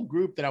 that the whole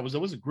group that there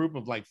was a group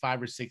of like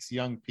 5 or 6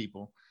 young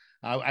people.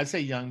 I'd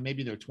say young,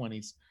 maybe their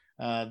 20s,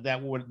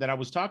 that I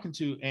was talking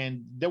to,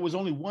 and there was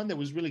only one that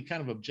was really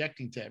kind of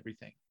objecting to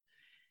everything.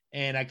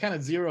 And I kind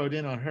of zeroed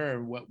in on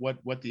her,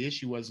 what the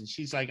issue was. And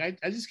she's like,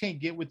 I just can't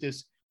get with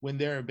this. When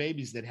there are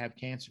babies that have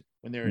cancer,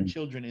 when there are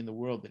children in the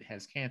world that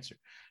has cancer.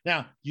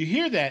 Now, you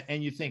hear that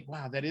and you think,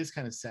 wow, that is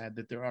kind of sad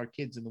that there are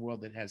kids in the world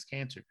that has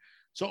cancer.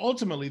 So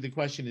ultimately the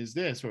question is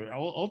this, or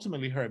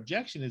ultimately her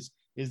objection is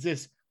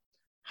this: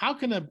 how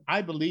can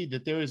I believe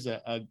that there is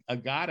a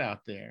God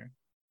out there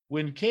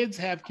when kids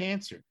have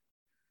cancer?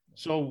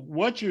 So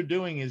what you're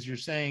doing is you're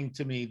saying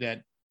to me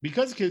that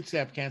because kids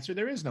have cancer,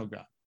 there is no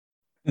God.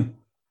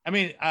 I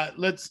mean,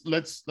 let's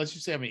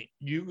just say, I mean,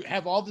 you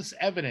have all this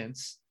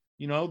evidence,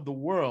 the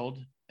world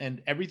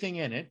and everything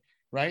in it,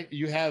 right?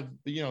 You have,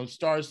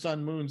 stars,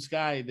 sun, moon,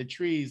 sky, the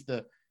trees,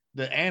 the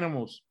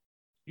animals.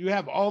 You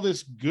have all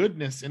this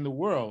goodness in the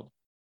world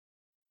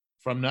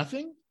from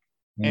nothing.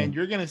 And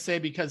you're going to say,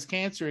 because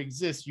cancer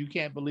exists, you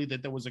can't believe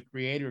that there was a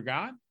creator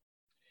God.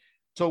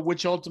 So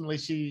which ultimately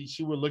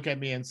she would look at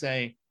me and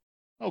say,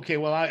 okay,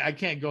 well, I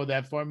can't go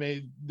that far.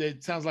 Maybe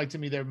it sounds like to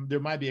me there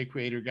might be a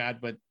creator God,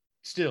 but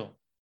still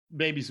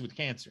babies with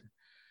cancer.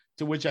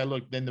 To which I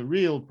look, then the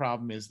real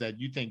problem is that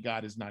you think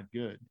God is not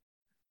good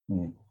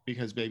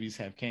because babies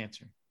have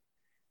cancer.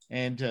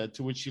 And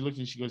to which she looked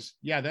and she goes,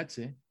 yeah, that's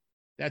it.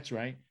 That's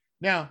right.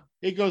 Now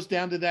it goes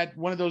down to that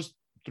one of those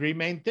 3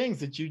 main things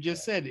that you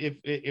just said.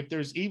 If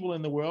there's evil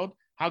in the world,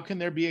 how can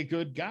there be a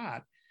good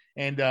God?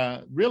 And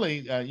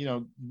really,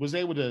 was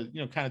able to,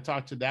 kind of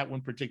talk to that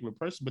one particular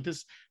person. But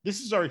this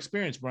is our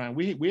experience, Brian.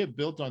 We have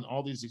built on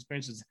all these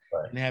experiences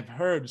and have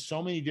heard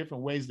so many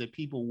different ways that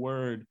people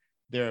word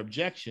their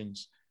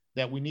objections,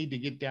 that we need to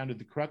get down to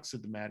the crux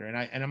of the matter.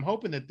 And I'm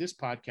hoping that this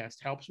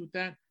podcast helps with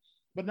that.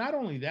 But not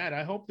only that,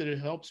 I hope that it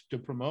helps to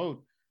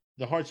promote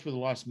the Hearts for the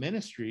Lost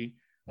ministry,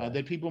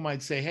 that people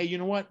might say, hey, you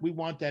know what? We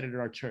want that at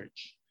our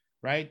church,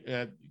 right?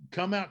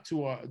 Come out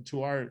to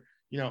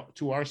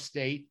our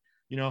state.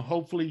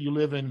 Hopefully you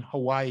live in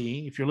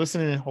Hawaii. If you're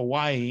listening in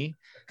Hawaii,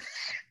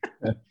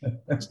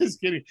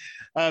 just kidding.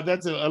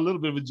 That's a little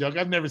bit of a joke.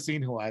 I've never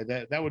seen Hawaii.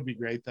 That would be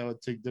great though,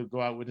 to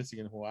go out witnessing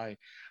in Hawaii.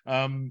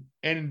 And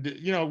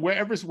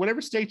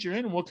whatever state you're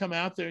in, we'll come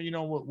out there.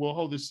 We'll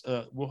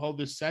hold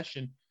this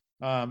session,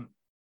 and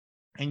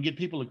get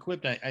people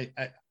equipped.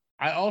 I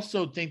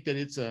also think that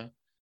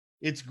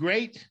it's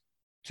great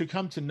to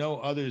come to know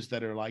others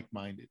that are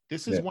like-minded.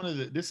 This is one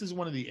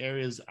of the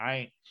areas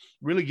I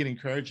really get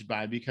encouraged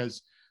by,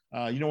 because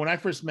when I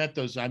first met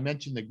those, I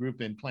mentioned the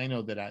group in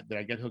Plano that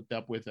I get hooked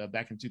up with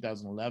back in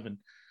 2011.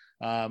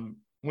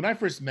 When I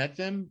first met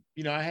them,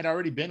 I had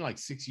already been like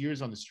 6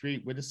 years on the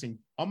street witnessing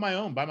on my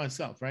own by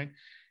myself, right?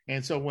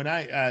 And so when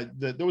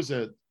there was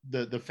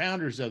the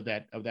founders of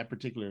that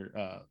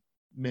particular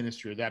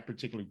ministry, or that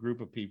particular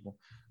group of people,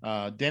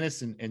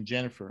 Dennis and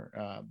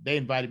Jennifer, they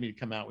invited me to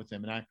come out with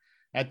them, and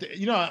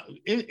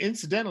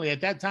incidentally,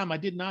 at that time, I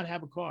did not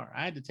have a car.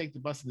 I had to take the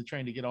bus and the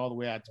train to get all the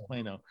way out to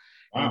Plano.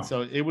 Wow. And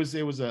so it was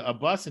a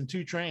bus and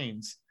 2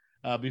 trains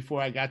before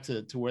I got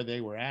to where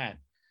they were at.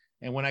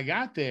 And when I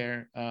got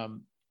there,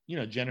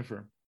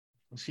 Jennifer,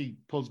 she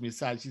pulls me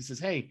aside. She says,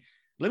 "Hey,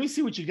 let me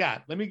see what you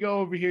got. Let me go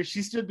over here."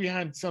 She stood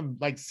behind some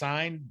like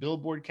sign,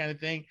 billboard kind of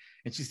thing.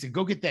 And she said,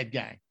 "Go get that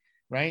guy."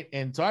 Right.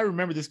 And so I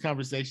remember this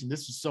conversation.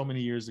 This was so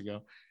many years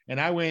ago. And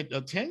I went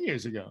 10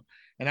 years ago.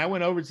 And I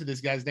went over to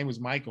this guy's name was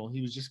Michael. He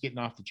was just getting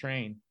off the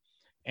train.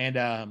 And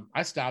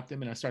I stopped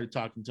him and I started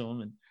talking to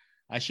him, and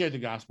I shared the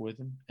gospel with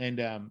him. And,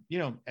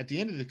 at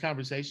the end of the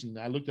conversation,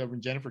 I looked over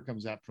and Jennifer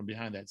comes up from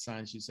behind that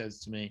sign. She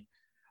says to me,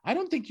 "I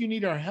don't think you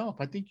need our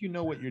help. I think you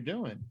know what you're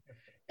doing."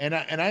 And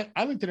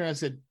I looked at her and I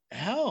said,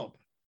 "Help?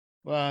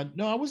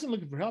 No, I wasn't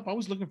looking for help. I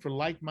was looking for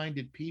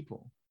like-minded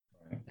people."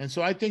 And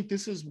so I think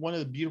this is one of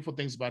the beautiful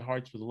things about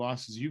Hearts for the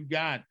Lost is you've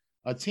got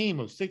a team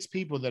of 6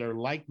 people that are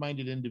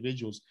like-minded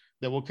individuals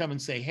that will come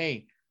and say,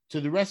 "Hey,"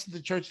 to the rest of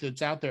the church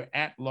that's out there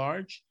at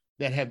large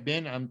that have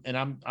been,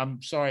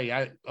 I'm sorry,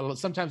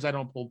 sometimes I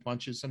don't pull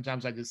punches.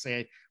 Sometimes I just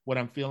say what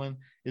I'm feeling,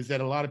 is that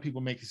a lot of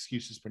people make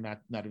excuses for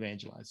not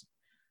evangelizing.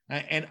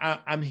 And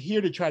I'm here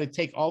to try to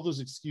take all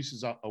those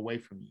excuses away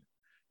from you,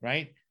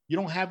 right? You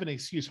don't have an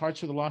excuse.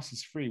 Hearts for the Lost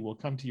is free. We'll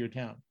come to your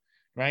town,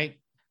 right?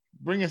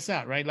 Bring us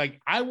out, right?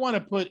 Like, I want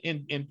to put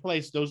in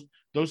place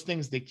those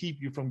things that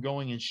keep you from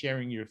going and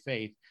sharing your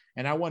faith.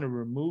 And I want to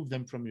remove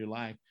them from your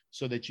life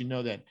so that you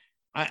know that.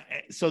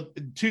 So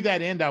to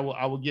that end, I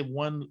will give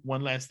one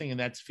last thing, and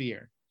that's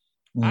fear.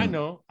 I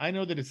know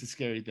that it's a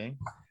scary thing.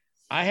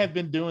 I have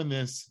been doing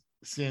this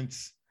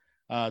since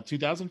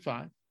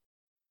 2005.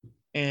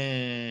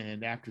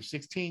 And after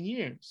 16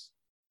 years,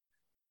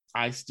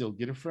 I still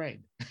get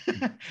afraid.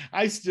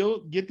 I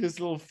still get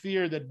this little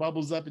fear that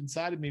bubbles up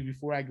inside of me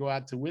before I go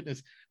out to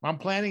witness. I'm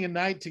planning a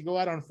night to go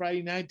out on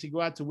Friday night to go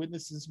out to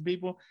witness to some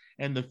people,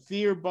 and the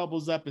fear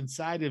bubbles up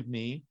inside of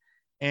me.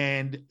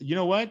 And you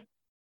know what?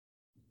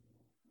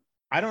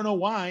 I don't know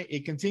why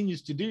it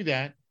continues to do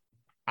that.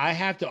 I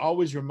have to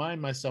always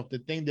remind myself the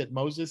thing that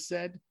Moses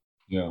said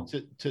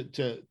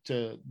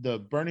to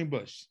the burning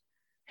bush.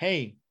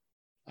 "Hey,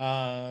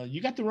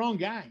 you got the wrong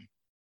guy.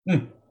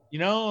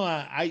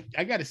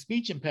 I got a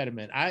speech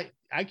impediment.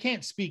 I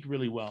can't speak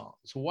really well.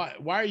 So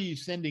why are you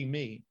sending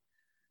me?"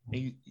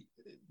 And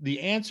the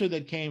answer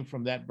that came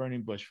from that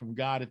burning bush, from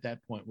God at that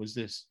point, was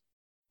this: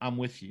 "I'm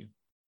with you.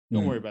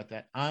 Don't worry about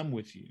that. I'm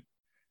with you."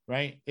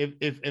 Right?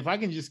 If I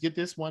can just get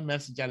this one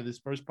message out of this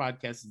first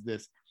podcast, is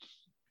this: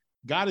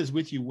 God is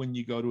with you when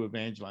you go to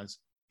evangelize.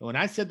 And when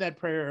I said that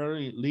prayer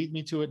earlier, lead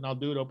me to it and I'll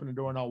do it, open the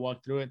door and I'll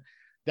walk through it.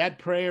 That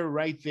prayer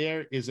right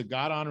there is a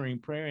God-honoring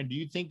prayer. And do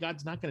you think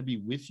God's not going to be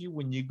with you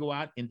when you go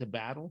out into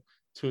battle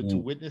to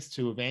witness,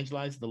 to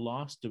evangelize the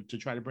lost, to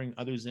try to bring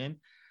others in?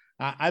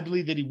 I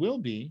believe that he will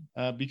be,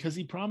 because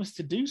he promised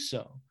to do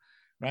so.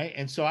 Right.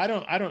 And so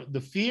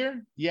the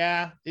fear,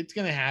 it's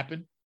going to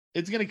happen.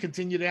 It's going to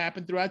continue to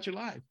happen throughout your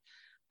life.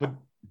 But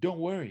don't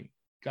worry,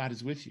 God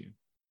is with you.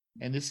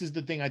 And this is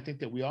the thing I think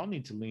that we all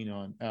need to lean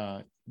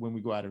on when we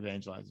go out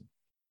evangelizing.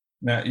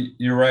 Now,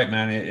 you're right,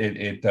 man.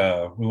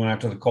 We went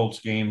after the Colts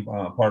game,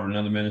 part of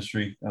another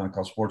ministry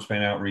called Sports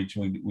Fan Outreach.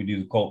 We do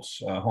the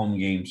Colts home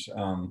games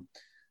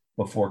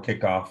before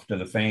kickoff to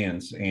the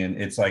fans. And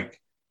it's like,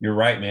 you're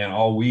right, man,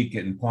 all week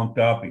getting pumped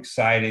up,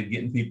 excited,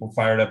 getting people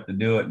fired up to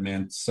do it,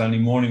 man. Sunday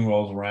morning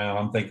rolls around.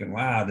 I'm thinking,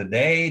 wow,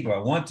 today, do I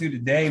want to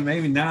today?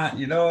 Maybe not.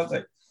 It's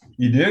like,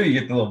 you do, you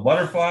get the little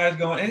butterflies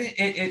going.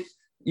 And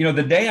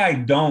the day I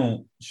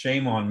don't,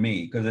 shame on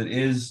me, because it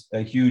is a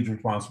huge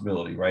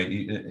responsibility, right?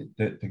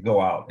 To go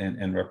out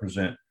and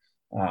represent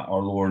our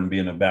Lord and be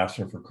an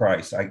ambassador for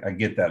Christ. I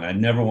get that. And I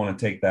never want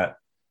to take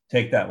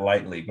that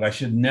lightly, but I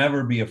should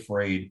never be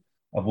afraid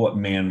of what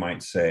man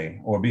might say,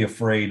 or be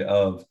afraid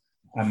of,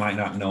 I might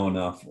not know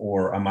enough,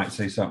 or I might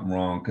say something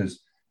wrong,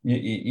 because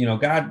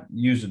God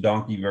used a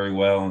donkey very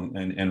well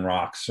and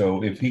rocks.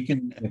 So if he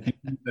can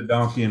use the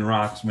donkey and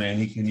rocks, man,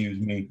 he can use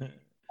me.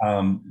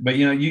 But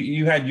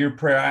you had your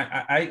prayer.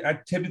 I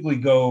typically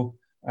go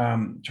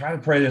try to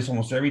pray this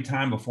almost every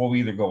time before we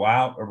either go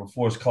out or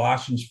before. It's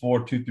Colossians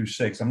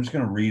 4:2-6. I'm just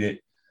going to read it.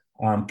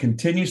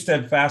 Continue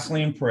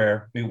steadfastly in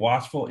prayer, be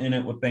watchful in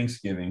it with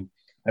thanksgiving.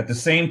 At the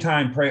same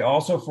time, pray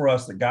also for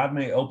us that God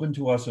may open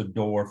to us a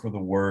door for the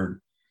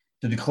word,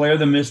 to declare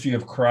the mystery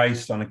of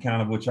Christ, on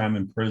account of which I'm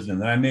in prison,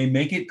 that I may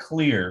make it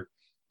clear,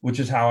 which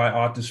is how I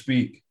ought to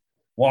speak.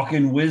 Walk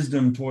in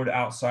wisdom toward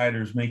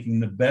outsiders, making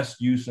the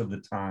best use of the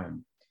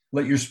time.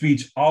 Let your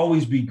speech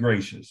always be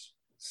gracious,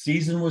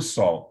 seasoned with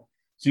salt,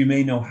 so you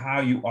may know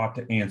how you ought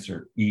to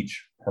answer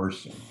each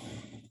person.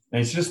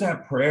 And it's just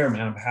that prayer,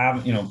 man, of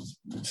having,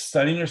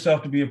 studying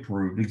yourself to be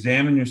approved,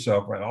 examine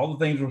yourself, right? All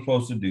the things we're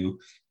supposed to do,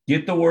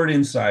 get the word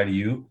inside of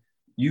you.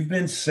 You've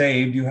been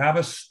saved. You have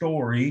a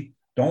story.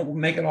 Don't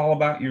make it all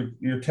about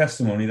your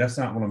testimony. That's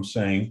not what I'm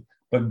saying.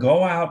 But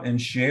go out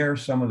and share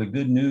some of the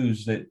good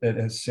news that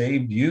has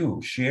saved you.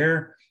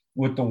 Share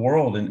with the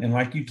world. And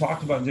like you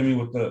talked about, Jimmy,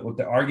 with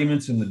the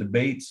arguments and the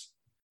debates.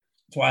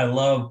 That's why I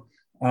love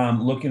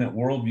looking at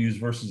worldviews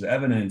versus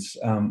evidence,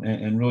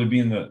 and really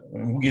being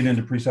and we'll get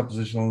into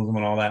presuppositionalism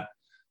and all that.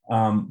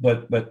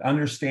 But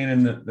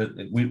understanding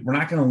that we're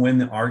not going to win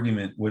the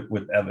argument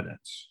with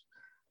evidence.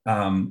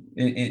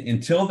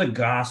 Until the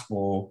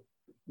gospel,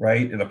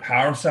 right, the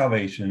power of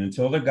salvation,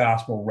 until the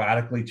gospel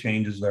radically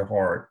changes their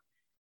heart,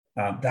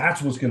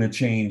 that's what's going to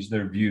change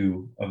their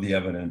view of the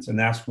evidence. And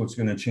that's what's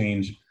going to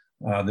change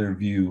their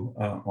view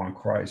on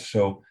Christ.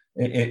 So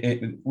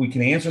we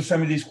can answer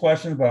some of these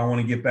questions, but I want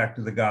to get back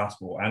to the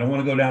gospel. I don't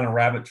want to go down a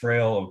rabbit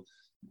trail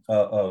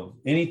of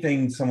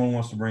anything someone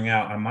wants to bring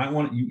out. I might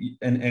want you,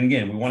 and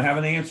again, we want to have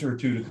an answer or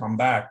two to come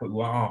back, but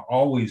we'll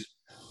always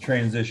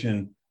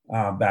transition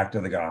back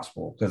to the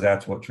gospel, because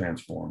that's what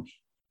transforms.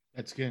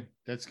 That's good.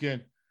 That's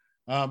good.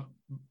 I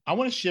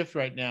want to shift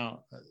right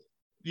now.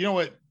 You know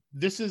what?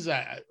 This is,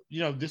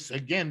 this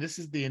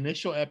is the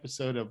initial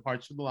episode of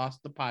Hearts for the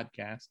Lost, the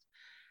podcast.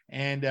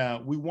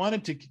 And we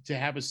wanted to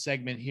have a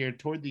segment here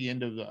toward the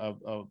end of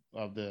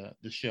the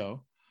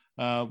show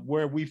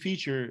where we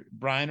feature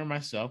Brian or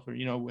myself, or,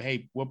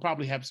 hey, we'll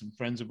probably have some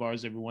friends of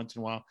ours every once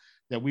in a while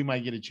that we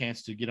might get a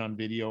chance to get on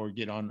video or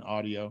get on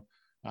audio,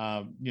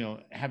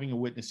 having a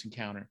witness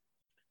encounter.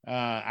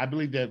 I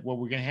believe that what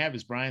we're going to have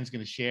is Brian's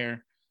going to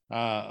share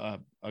a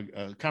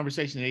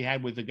conversation that he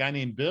had with a guy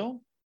named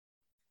Bill.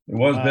 It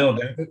was Bill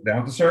down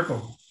at the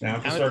circle.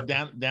 Down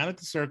at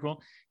the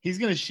circle. He's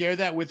going to share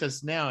that with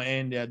us now,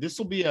 and this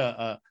will be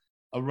a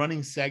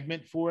running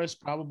segment for us,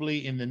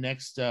 probably in the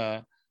next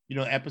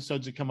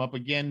episodes that come up.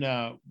 Again,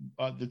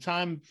 the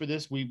time for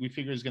this we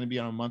figure is going to be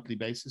on a monthly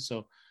basis,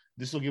 so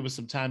this will give us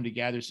some time to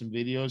gather some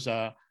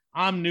videos.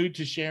 I'm new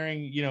to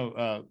sharing,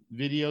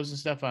 videos and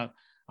stuff.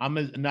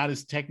 I'm not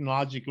as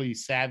technologically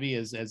savvy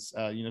as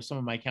some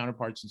of my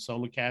counterparts in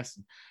Solocast,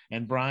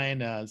 and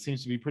Brian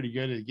seems to be pretty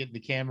good at getting the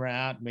camera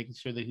out and making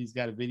sure that he's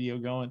got a video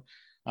going.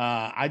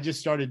 I just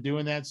started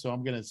doing that, so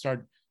I'm going to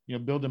start,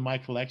 building my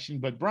collection.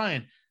 But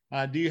Brian,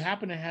 do you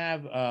happen to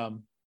have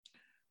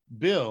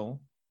Bill,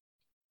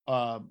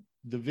 the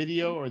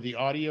video or the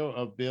audio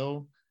of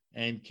Bill,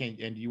 and do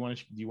you want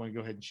to go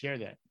ahead and share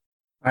that?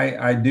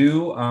 I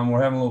do.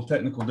 We're having a little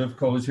technical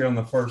difficulties here on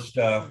the first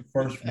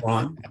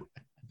run.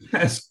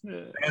 As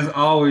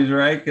always,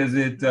 right? Because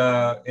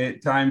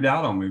it timed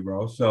out on me,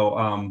 bro.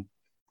 So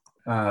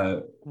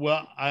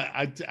well,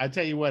 I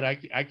tell you what, I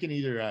can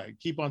either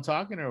keep on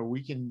talking, or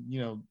we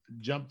can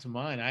jump to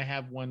mine. I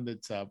have one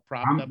that's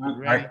propped up and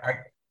ready.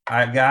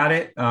 I got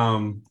it. Let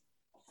me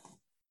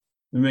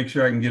make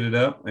sure I can get it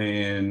up,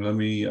 and let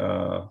me.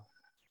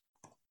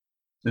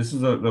 This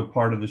is the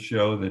part of the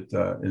show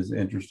that is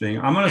interesting.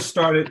 I'm going to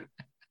start it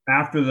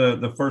after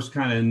the first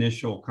kind of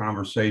initial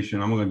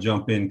conversation. I'm going to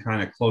jump in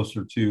kind of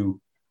closer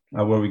to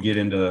where we get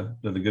into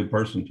the good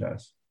person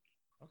test.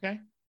 Okay.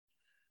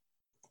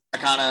 I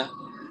kind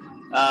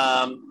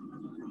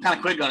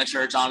of quit going to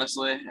church,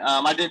 honestly.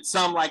 I did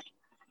some like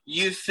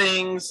youth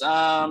things.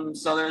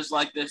 So there's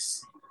like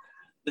this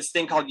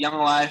thing called Young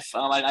Life.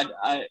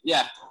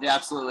 Yeah,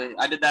 absolutely.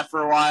 I did that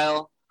for a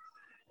while,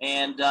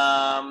 and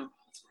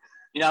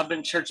I've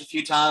been to church a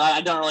few times.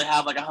 I don't really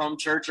have like a home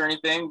church or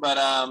anything, but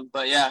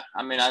yeah,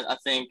 I mean, I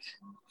think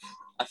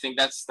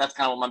that's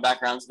kind of what my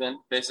background's been,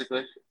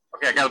 basically.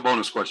 Okay, I got a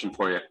bonus question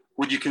for you.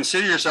 Would you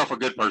consider yourself a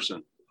good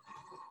person?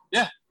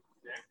 Yeah.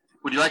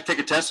 Would you like to take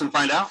a test and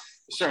find out?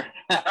 Sure.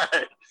 All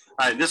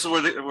right. This is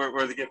where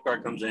the gift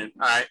card comes in.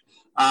 All right.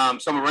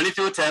 So I'm running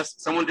through a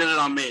test. Someone did it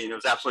on me, and it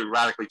was absolutely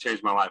radically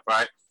changed my life. All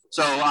right.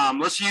 So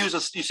let's use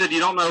you said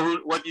you don't know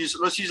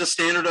let's use a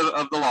standard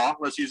of the law.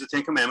 Let's use the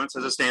 10 Commandments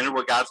as a standard,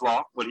 what God's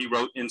law, what he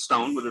wrote in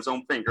stone with his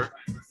own finger,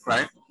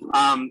 right?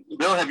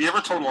 Bill, have you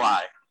ever told a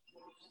lie?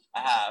 I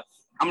have.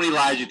 How many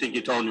lies do you think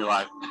you told in your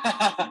life?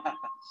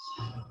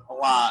 A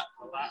lot.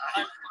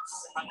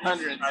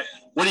 Hundreds. Right.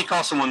 What do you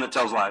call someone that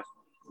tells lies?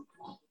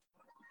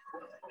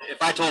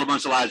 If I told a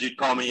bunch of lies, you'd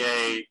call me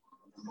a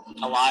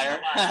liar.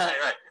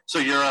 Right. So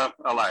you're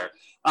a liar.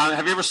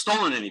 Have you ever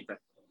stolen anything?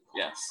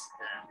 Yes.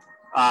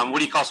 What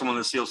do you call someone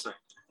that steals things?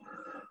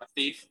 A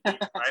thief.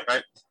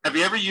 Right. Have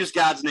you ever used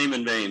God's name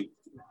in vain?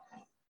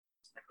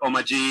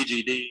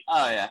 OMG.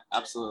 Oh yeah,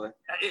 absolutely.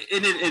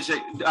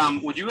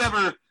 Would you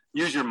ever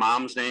use your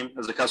mom's name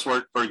as a cuss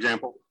word, for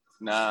example?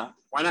 No.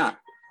 Why not?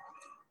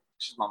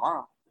 She's my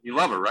mom. You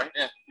love her, right?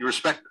 Yeah. You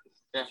respect her.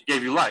 Yeah. She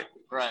gave you life.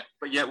 Right.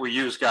 But yet we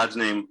use God's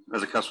name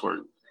as a cuss word,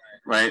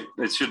 right?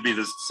 It should be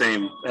the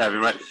same having,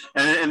 right?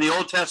 And in the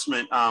Old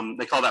Testament,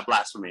 they call that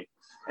blasphemy.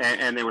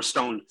 and they were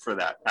stoned for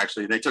that.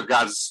 Actually, they took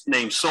God's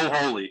name so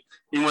holy.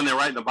 Even when they're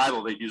writing the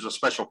Bible, they use a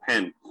special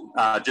pen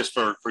just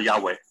for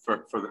Yahweh,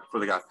 for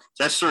the God.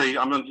 So that's 3.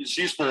 I'm going to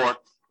use 4.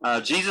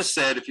 Jesus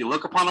said, if you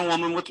look upon a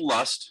woman with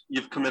lust,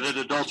 you've committed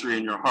adultery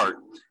in your heart.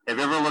 Have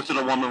you ever looked at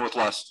a woman with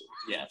lust?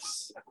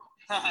 Yes.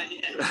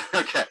 Yeah.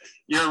 Okay.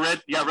 You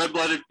got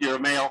red-blooded, you're a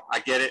male. I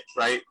get it,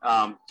 right?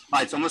 All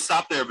right, so I'm going to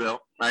stop there,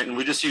 Bill, right? And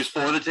we just use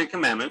 4 of the 10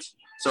 commandments.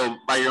 So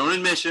by your own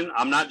admission,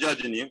 I'm not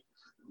judging you.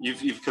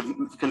 You've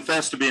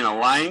confessed to being a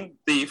lying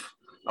thief,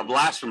 a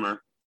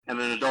blasphemer, and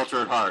an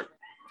adulterer at heart.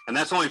 And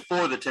that's only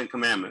 4 of the 10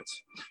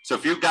 commandments. So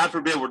if you, God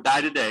forbid, were to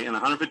die today, and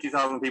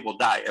 150,000 people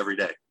die every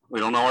day. We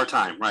don't know our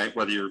time, right?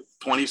 Whether you're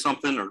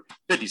 20-something or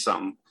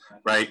 50-something,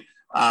 right?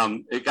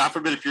 God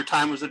forbid, if your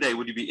time was a day,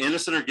 would you be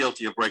innocent or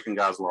guilty of breaking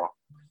God's law?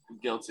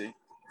 Guilty.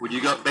 Would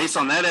you go, based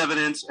on that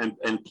evidence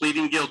and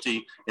pleading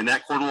guilty in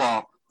that court of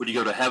law, would you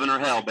go to heaven or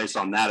hell based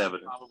on that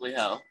evidence? Probably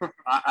hell.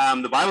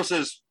 The Bible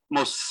says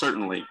most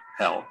certainly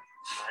hell.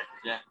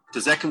 Yeah.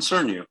 Does that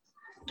concern you?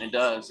 It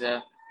does, yeah.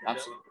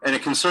 Absolutely. And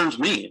it concerns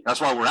me. That's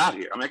why we're out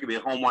here. I mean, I could be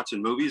at home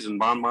watching movies and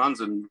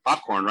bonbons and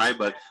popcorn, right?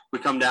 But we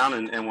come down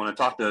and want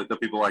to talk to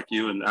people like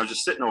you. And I was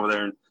just sitting over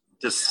there and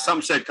just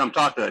some said, come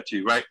talk to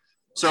you, right?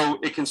 So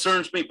it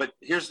concerns me. But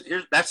here's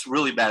that's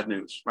really bad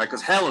news, right?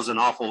 Because hell is an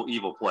awful,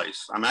 evil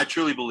place. I mean, I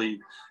truly believe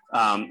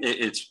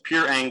it's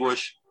pure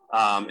anguish.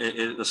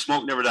 The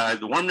smoke never dies.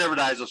 The worm never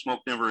dies. The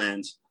smoke never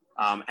ends.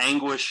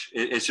 Anguish.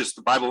 It's just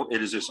the Bible.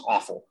 It is just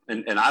awful.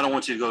 And I don't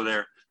want you to go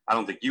there. I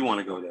don't think you want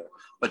to go there.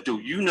 But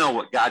do you know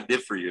what God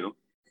did for you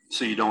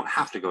so you don't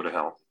have to go to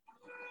hell?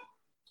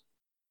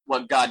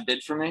 What God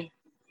did for me?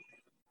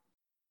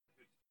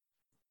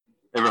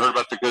 Ever heard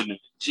about the good news?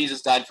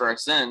 Jesus died for our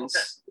sins.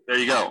 Okay. There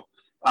you go.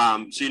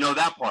 So you know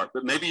that part,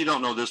 but maybe you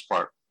don't know this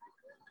part.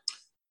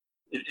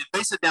 It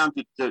based it down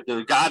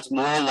to God's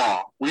moral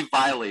law. We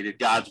violated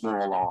God's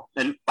moral law.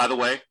 And by the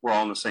way, we're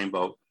all in the same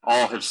boat.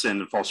 All have sinned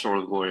and fall short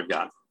of the glory of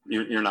God.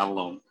 You're not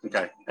alone.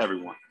 Okay,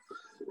 everyone.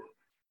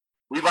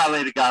 We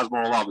violated God's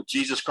moral law, but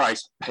Jesus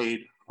Christ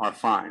paid our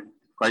fine,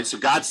 right? So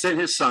God sent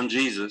his son,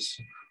 Jesus,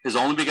 his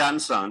only begotten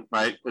son,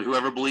 right? But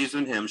whoever believes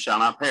in him shall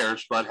not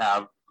perish, but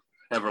have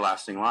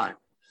everlasting life.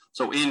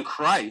 So in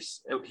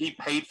Christ, he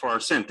paid for our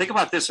sin. Think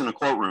about this in a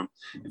courtroom.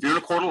 If you're in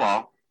a court of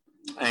law,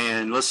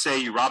 and let's say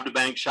you robbed a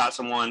bank, shot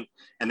someone,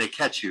 and they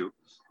catch you,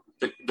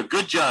 the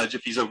good judge,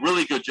 if he's a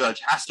really good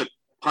judge, has to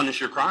punish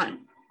your crime,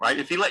 right?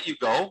 If he let you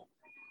go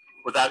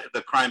without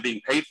the crime being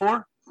paid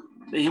for,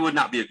 he would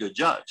not be a good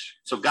judge.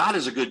 So God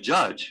is a good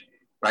judge,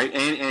 right?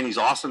 And he's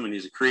awesome, and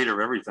he's a creator of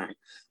everything.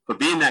 But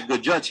being that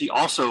good judge, he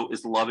also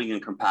is loving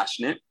and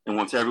compassionate and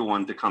wants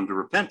everyone to come to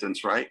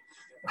repentance, right?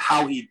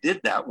 How he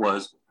did that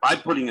was by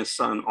putting his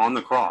son on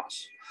the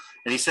cross.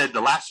 And he said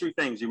the last 3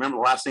 things. You remember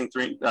the last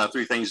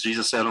three things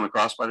Jesus said on the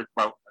cross? He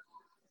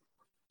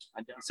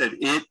said,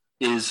 it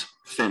is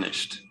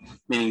finished,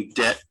 meaning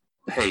debt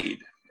paid,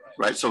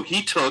 right? So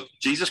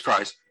Jesus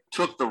Christ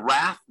took the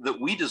wrath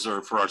that we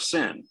deserve for our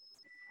sin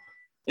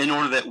in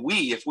order that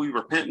we, if we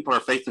repent and put our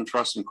faith and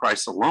trust in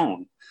Christ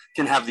alone,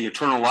 can have the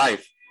eternal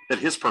life that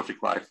his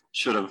perfect life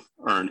should have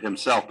earned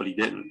himself, but he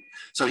didn't.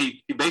 So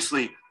he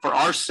basically, for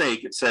our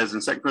sake, it says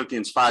in 2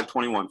 Corinthians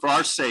 5:21, for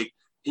our sake,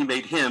 he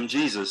made him,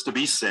 Jesus, to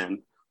be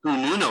sin, who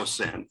knew no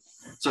sin,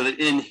 so that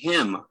in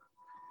him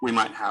we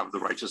might have the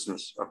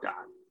righteousness of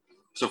God.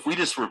 So if we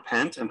just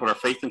repent and put our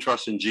faith and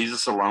trust in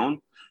Jesus alone,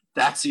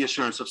 that's the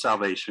assurance of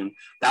salvation.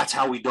 That's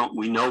how we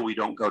know we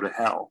don't go to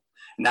hell.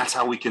 And that's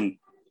how we can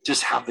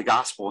just have the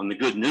gospel and the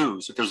good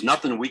news that there's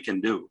nothing we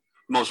can do.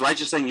 The most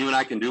righteous thing you and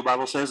I can do,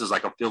 Bible says, is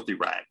like a filthy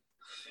rag.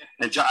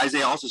 And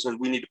Isaiah also says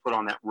we need to put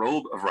on that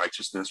robe of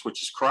righteousness,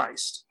 which is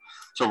Christ.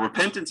 So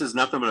repentance is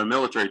nothing but a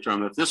military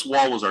term. If this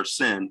wall was our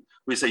sin,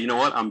 we say, you know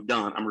what, I'm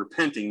done. I'm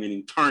repenting,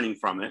 meaning turning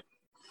from it.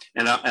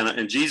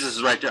 And Jesus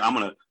is right there. I'm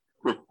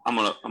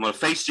gonna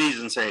face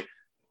Jesus and say,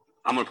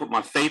 I'm gonna put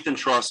my faith and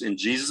trust in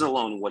Jesus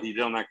alone. What he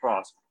did on that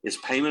cross is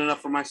payment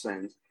enough for my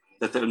sins,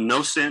 that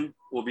no sin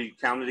will be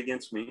counted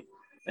against me,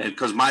 and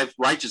because my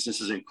righteousness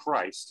is in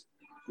Christ,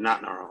 not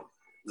in our own.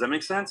 Does that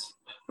make sense?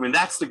 I mean,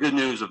 that's the good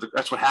news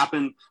that's what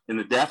happened in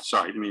the death.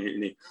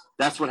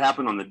 That's what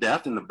happened on the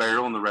death and the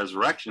burial and the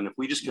resurrection. If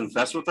we just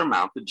confess with our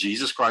mouth that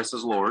Jesus Christ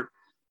is Lord,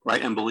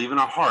 right, and believe in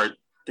our heart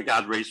that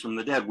God raised from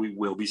the dead, we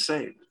will be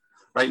saved,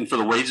 right? And for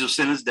the wages of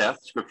sin is death,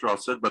 Scripture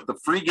also said, but the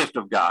free gift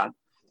of God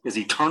is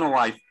eternal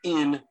life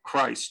in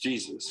Christ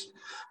Jesus.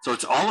 So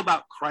it's all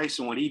about Christ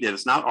and what he did.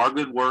 It's not our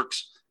good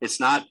works. It's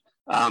not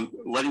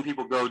letting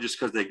people go just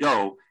because they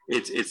go.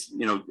 It's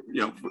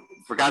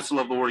for God so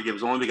loved the world, he gave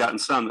his only begotten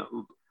son, that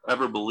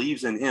whoever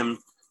believes in him,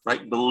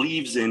 right,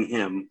 believes in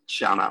him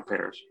shall not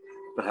perish,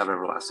 but have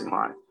everlasting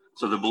life.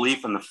 So the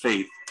belief and the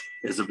faith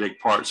is a big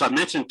part. So I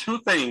mentioned 2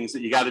 things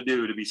that you got to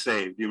do to be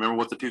saved. Do you remember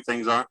what the 2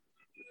 things are?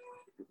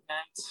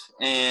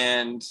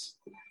 And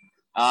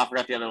I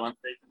forgot the other one.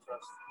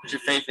 Put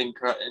your faith in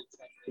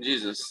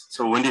Jesus.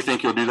 So when do you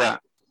think you'll do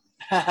that?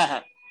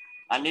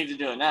 I need to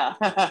do it now.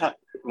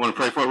 You want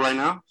to pray for it right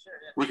now? Sure,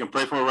 yeah. We can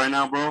pray for it right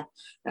now, bro.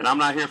 And I'm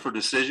not here for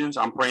decisions.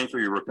 I'm praying for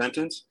your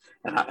repentance.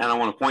 And I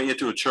want to point you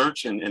to a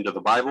church and to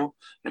the Bible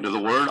and to the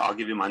Word. I'll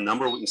give you my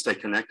number. We can stay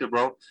connected,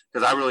 bro,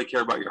 because I really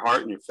care about your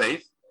heart and your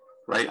faith,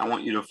 right? I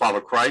want you to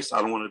follow Christ. I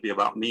don't want it to be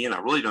about me, and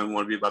I really don't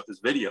want to be about this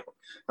video.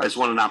 I just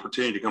want an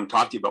opportunity to come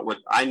talk to you about what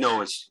I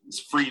know has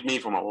freed me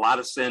from a lot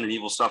of sin and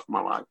evil stuff in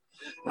my life.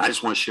 And I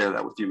just want to share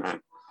that with you,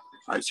 man.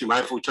 All right, so you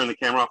mind if we turn the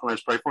camera off and I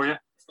just pray for you?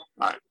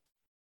 All right.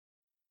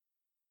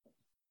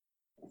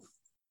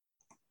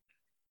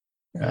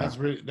 Yeah.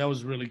 That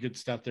was really good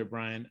stuff there,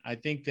 Brian. I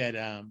think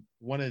that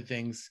one of the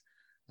things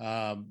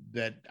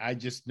that I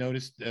just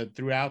noticed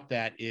throughout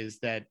that is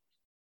that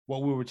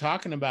what we were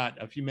talking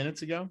about a few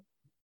minutes ago,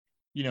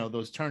 you know,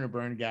 those turn or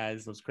burn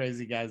guys, those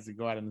crazy guys that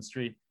go out on the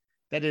street,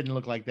 that didn't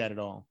look like that at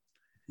all,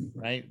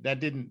 right? That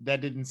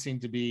didn't seem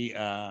to be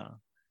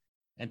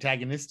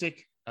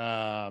antagonistic.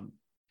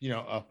 You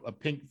know, a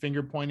pink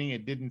finger pointing.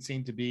 It didn't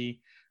seem to be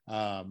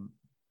that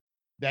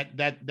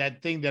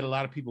thing that a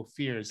lot of people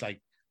fear is like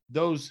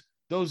those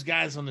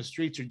guys on the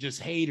streets are just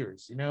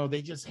haters. You know,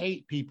 they just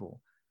hate people.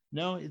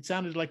 No, it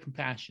sounded like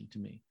compassion to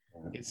me.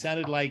 It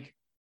sounded like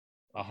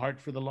a heart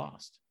for the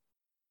lost,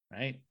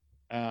 right?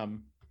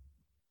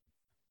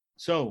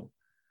 So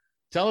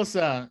tell us,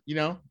 you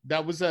know,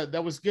 that was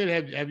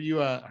good. Have you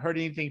heard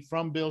anything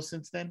from Bill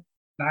since then?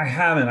 I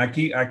haven't.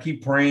 I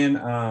keep praying.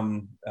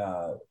 Have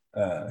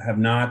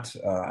not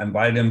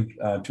invited him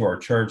to our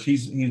church.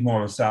 He's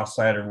more of a South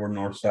Sider. We're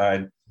North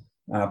Side,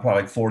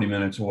 probably like 40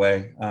 minutes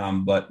away.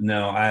 But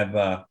no,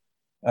 I've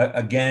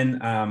again,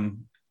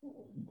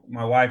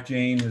 my wife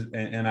Jane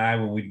and I,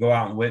 when we go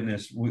out and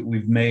witness,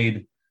 we've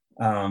made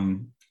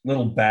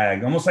little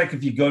bag, almost like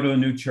if you go to a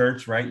new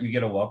church, right? You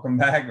get a welcome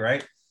bag,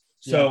 right?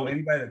 So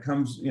anybody that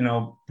comes, you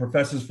know,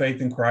 professes faith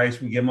in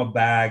Christ, we give them a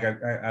bag.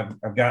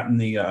 I've gotten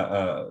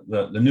the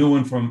new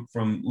one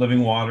from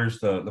Living Waters,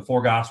 the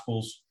Four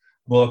Gospels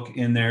book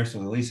in there, so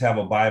at least have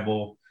a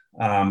Bible.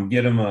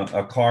 Get them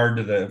a card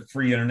to the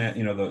free internet,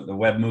 you know, the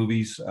web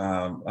movies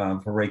for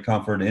Ray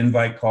Comfort,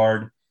 invite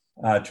card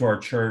to our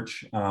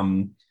church,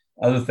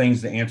 other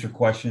things to answer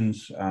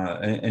questions,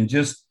 and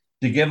just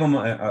to give them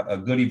a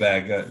goodie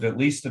bag, at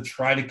least to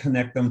try to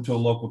connect them to a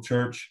local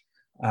church.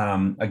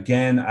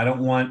 Again, I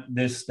don't want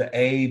this to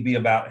be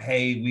about,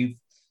 hey, we've,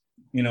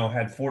 you know,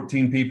 had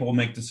 14 people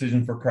make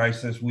decision for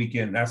Christ this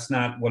weekend. That's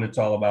not what it's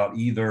all about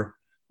either.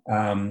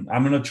 I'm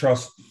going to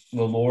trust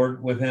the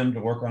Lord with him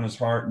to work on his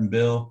heart and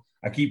Bill.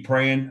 I keep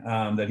praying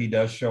that he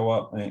does show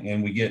up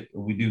and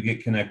we do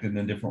get connected in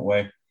a different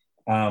way.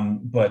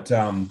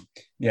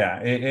 Yeah,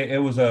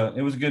 it was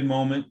a good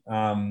moment.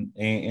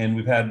 And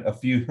we've had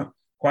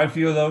quite a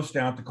few of those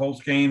down at the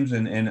Colts games,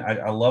 and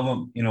I love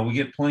them. You know, we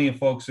get plenty of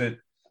folks that,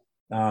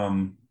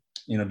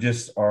 you know,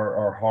 just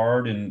are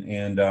hard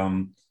and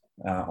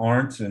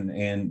aren't,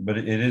 but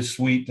it is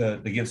sweet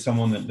to get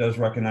someone that does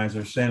recognize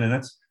their sin. And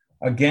that's,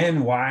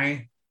 again,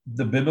 why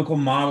the biblical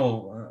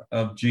model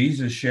of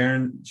Jesus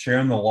sharing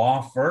the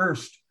law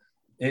first,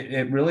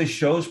 it really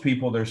shows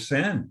people their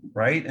sin,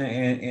 right?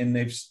 And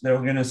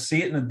they're going to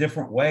see it in a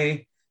different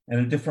way and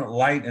a different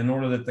light in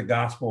order that the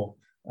gospel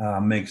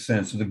makes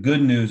sense. So the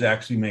good news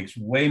actually makes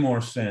way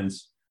more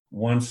sense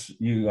once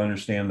you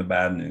understand the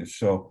bad news.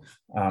 So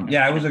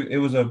yeah, it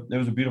was a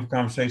beautiful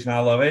conversation. I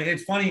love it.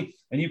 It's funny,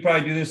 and you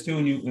probably do this too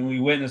when we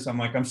witness.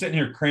 I'm sitting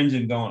here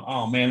cringing, going,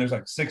 "Oh man, there's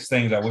like 6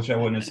 things I wish I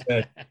wouldn't have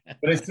said."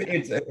 But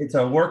it's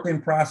a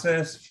working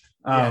process.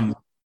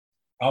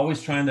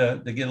 Always trying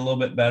to get a little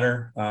bit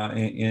better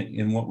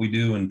in what we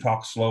do and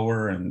talk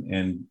slower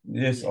and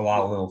it's a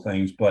lot of little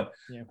things. But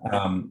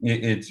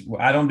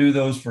I don't do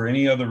those for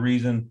any other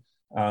reason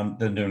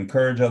than to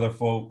encourage other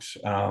folks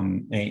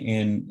and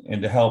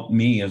to help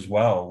me as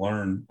well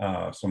learn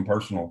some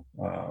personal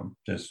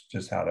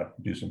just how to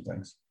do some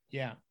things.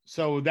 Yeah.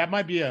 So that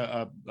might be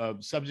a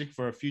subject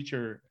for a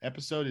future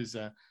episode, is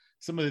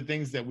some of the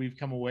things that we've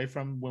come away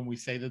from when we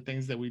say the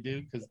things that we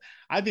do, because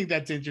I think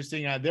that's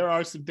interesting. There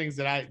are some things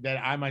that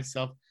I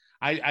myself,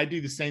 I do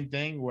the same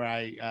thing where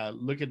I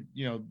look at,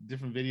 you know,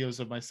 different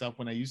videos of myself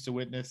when I used to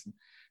witness and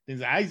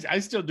things. I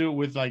still do it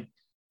with like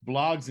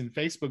blogs and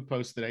Facebook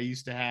posts that I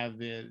used to have.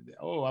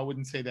 I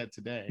wouldn't say that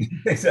today.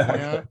 Exactly.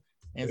 You know?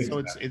 And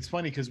so it's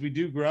funny because we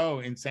do grow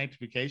in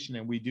sanctification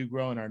and we do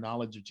grow in our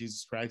knowledge of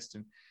Jesus Christ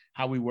and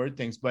how we word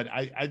things. But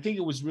I think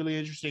it was really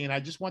interesting. And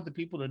I just want the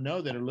people to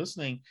know that are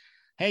listening,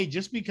 hey,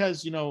 just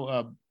because, you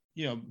know,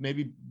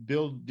 maybe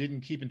Bill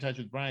didn't keep in touch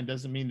with Brian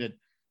doesn't mean that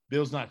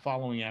Bill's not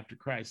following after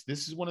Christ.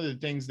 This is one of the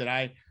things that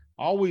I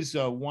always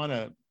want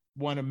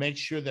to make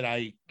sure that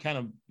I kind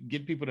of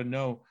get people to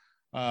know.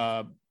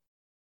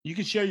 You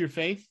can share your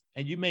faith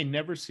and you may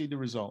never see the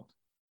result.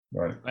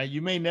 Right?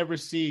 You may never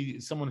see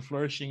someone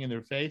flourishing in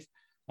their faith.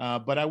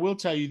 But I will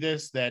tell you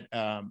this, that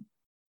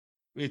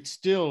it's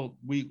still,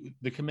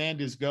 the command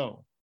is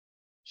go.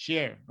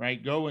 Share,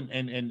 right? Go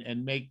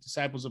and make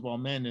disciples of all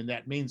men. And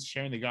that means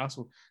sharing the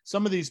gospel.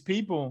 Some of these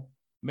people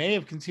may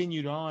have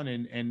continued on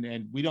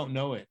and we don't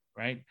know it,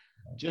 right?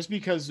 Just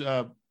because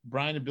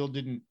Brian and Bill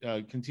didn't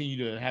continue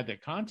to have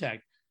that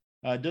contact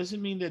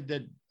doesn't mean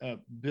that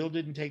Bill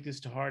didn't take this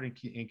to heart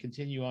and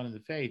continue on in the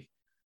faith.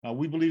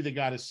 We believe that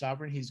God is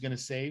sovereign. He's going to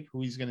save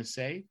who he's going to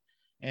save.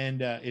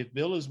 And if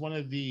Bill is one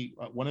of the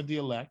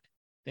elect,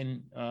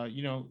 then,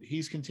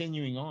 he's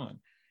continuing on.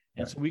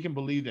 And so we can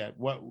believe that.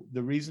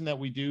 The reason that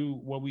we do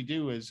what we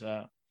do is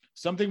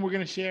something we're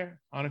going to share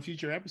on a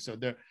future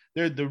episode.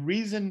 The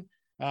reason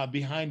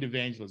behind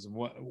evangelism.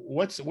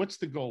 What's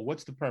the goal?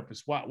 What's the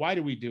purpose? Why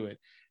do we do it?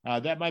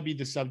 That might be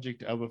the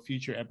subject of a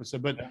future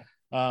episode. But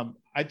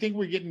I think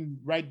we're getting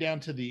right down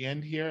to the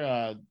end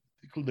here.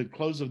 The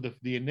close of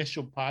the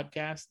initial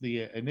podcast,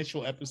 the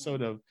initial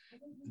episode of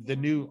the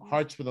new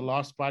Hearts for the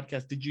Lost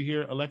podcast. Did you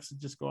hear Alexa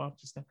just go off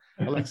just now?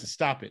 Alexa,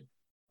 stop it.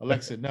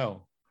 Alexa,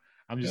 no.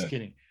 I'm just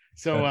kidding.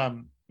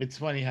 So it's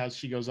funny how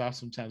she goes off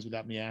sometimes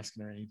without me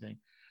asking her anything.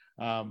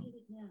 All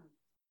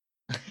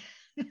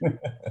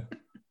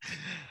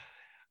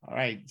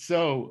right.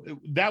 So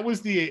that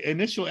was the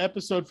initial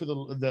episode for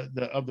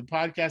the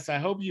podcast. I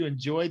hope you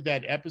enjoyed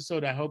that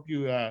episode. I hope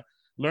you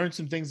learned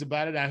some things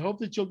about it. I hope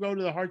that you'll go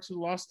to the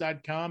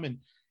heartsforthelost.com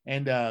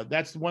and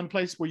that's the one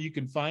place where you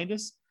can find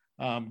us.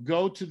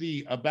 Go to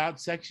the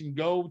About section.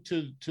 Go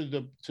to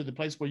the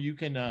place where you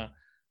can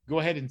go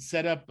ahead and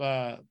set up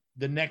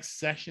the next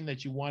session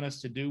that you want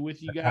us to do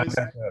with you guys.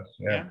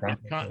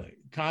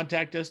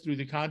 Contact us through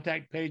the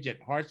contact page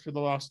at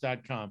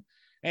heartsforthelost.com.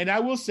 And I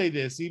will say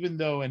this, even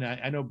though, and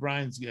I know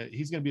Brian's,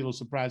 he's going to be a little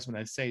surprised when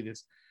I say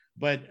this,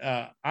 but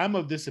I'm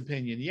of this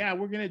opinion. Yeah,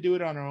 we're going to do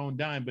it on our own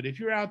dime. But if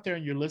you're out there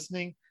and you're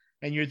listening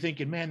and you're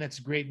thinking, man, that's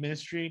a great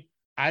ministry,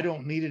 I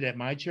don't need it at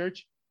my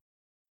church,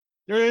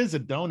 there is a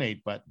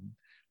donate button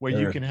where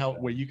you can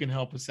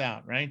help us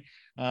out, right?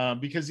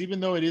 Because even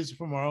though it is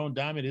from our own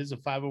dime, it is a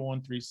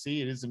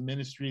 501(c)(3). It is a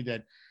ministry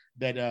that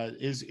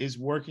is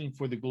working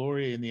for the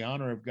glory and the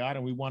honor of God,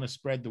 and we want to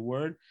spread the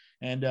word,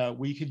 and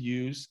we could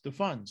use the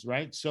funds,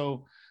 right?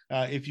 So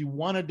if you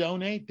want to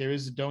donate, there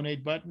is a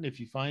donate button. If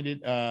you find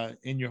it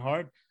in your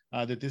heart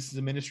that this is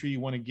a ministry you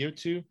want to give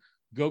to,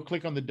 go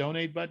click on the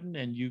donate button,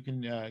 and you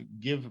can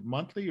give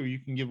monthly, or you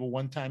can give a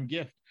one-time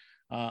gift.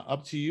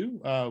 Up to you.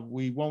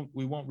 We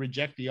won't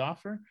reject the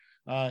offer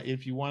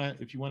if you want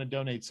to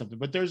donate something.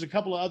 But there's a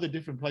couple of other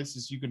different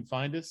places you can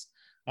find us.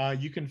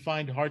 You can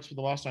find Hearts for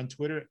the Lost on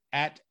Twitter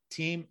at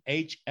Team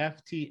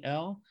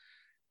HFTL.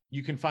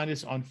 You can find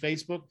us on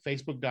Facebook,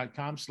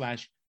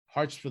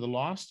 facebook.com/Hearts for the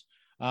Lost.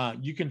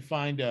 You can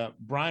find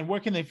Brian. Where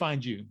can they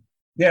find you?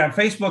 Yeah,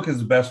 Facebook is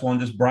the best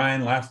one. Just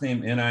Brian, last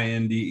name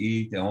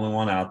Ninde, the only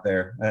one out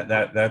there.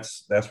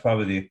 That's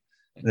probably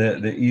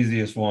the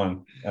easiest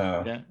one.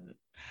 Yeah.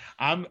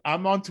 I'm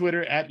on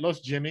Twitter at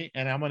Los Jimmy,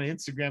 and I'm on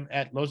Instagram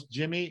at Los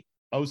Jimmy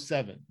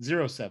 07.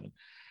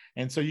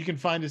 And so you can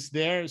find us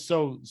there.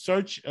 So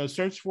search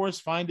for us,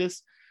 find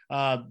us.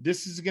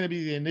 This is going to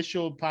be the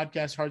initial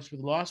podcast, Hearts for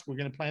the Lost. We're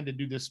going to plan to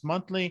do this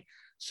monthly.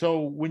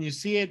 So when you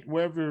see it,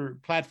 wherever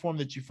platform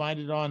that you find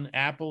it on,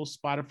 Apple,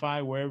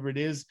 Spotify, wherever it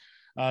is,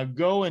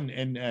 go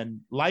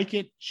and like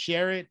it,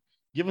 share it,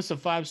 give us a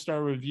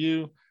 5-star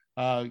review,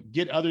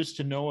 get others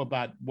to know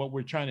about what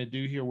we're trying to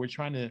do here. We're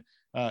trying to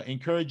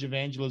encourage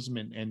evangelism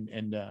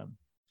and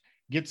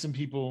get some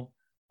people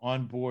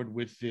on board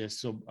with this.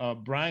 So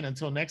Brian,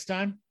 until next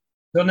time.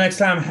 Till next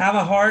time, have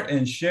a heart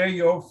and share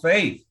your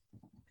faith.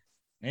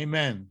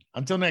 Amen.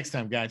 Until next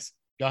time, guys.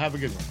 Y'all have a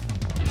good one.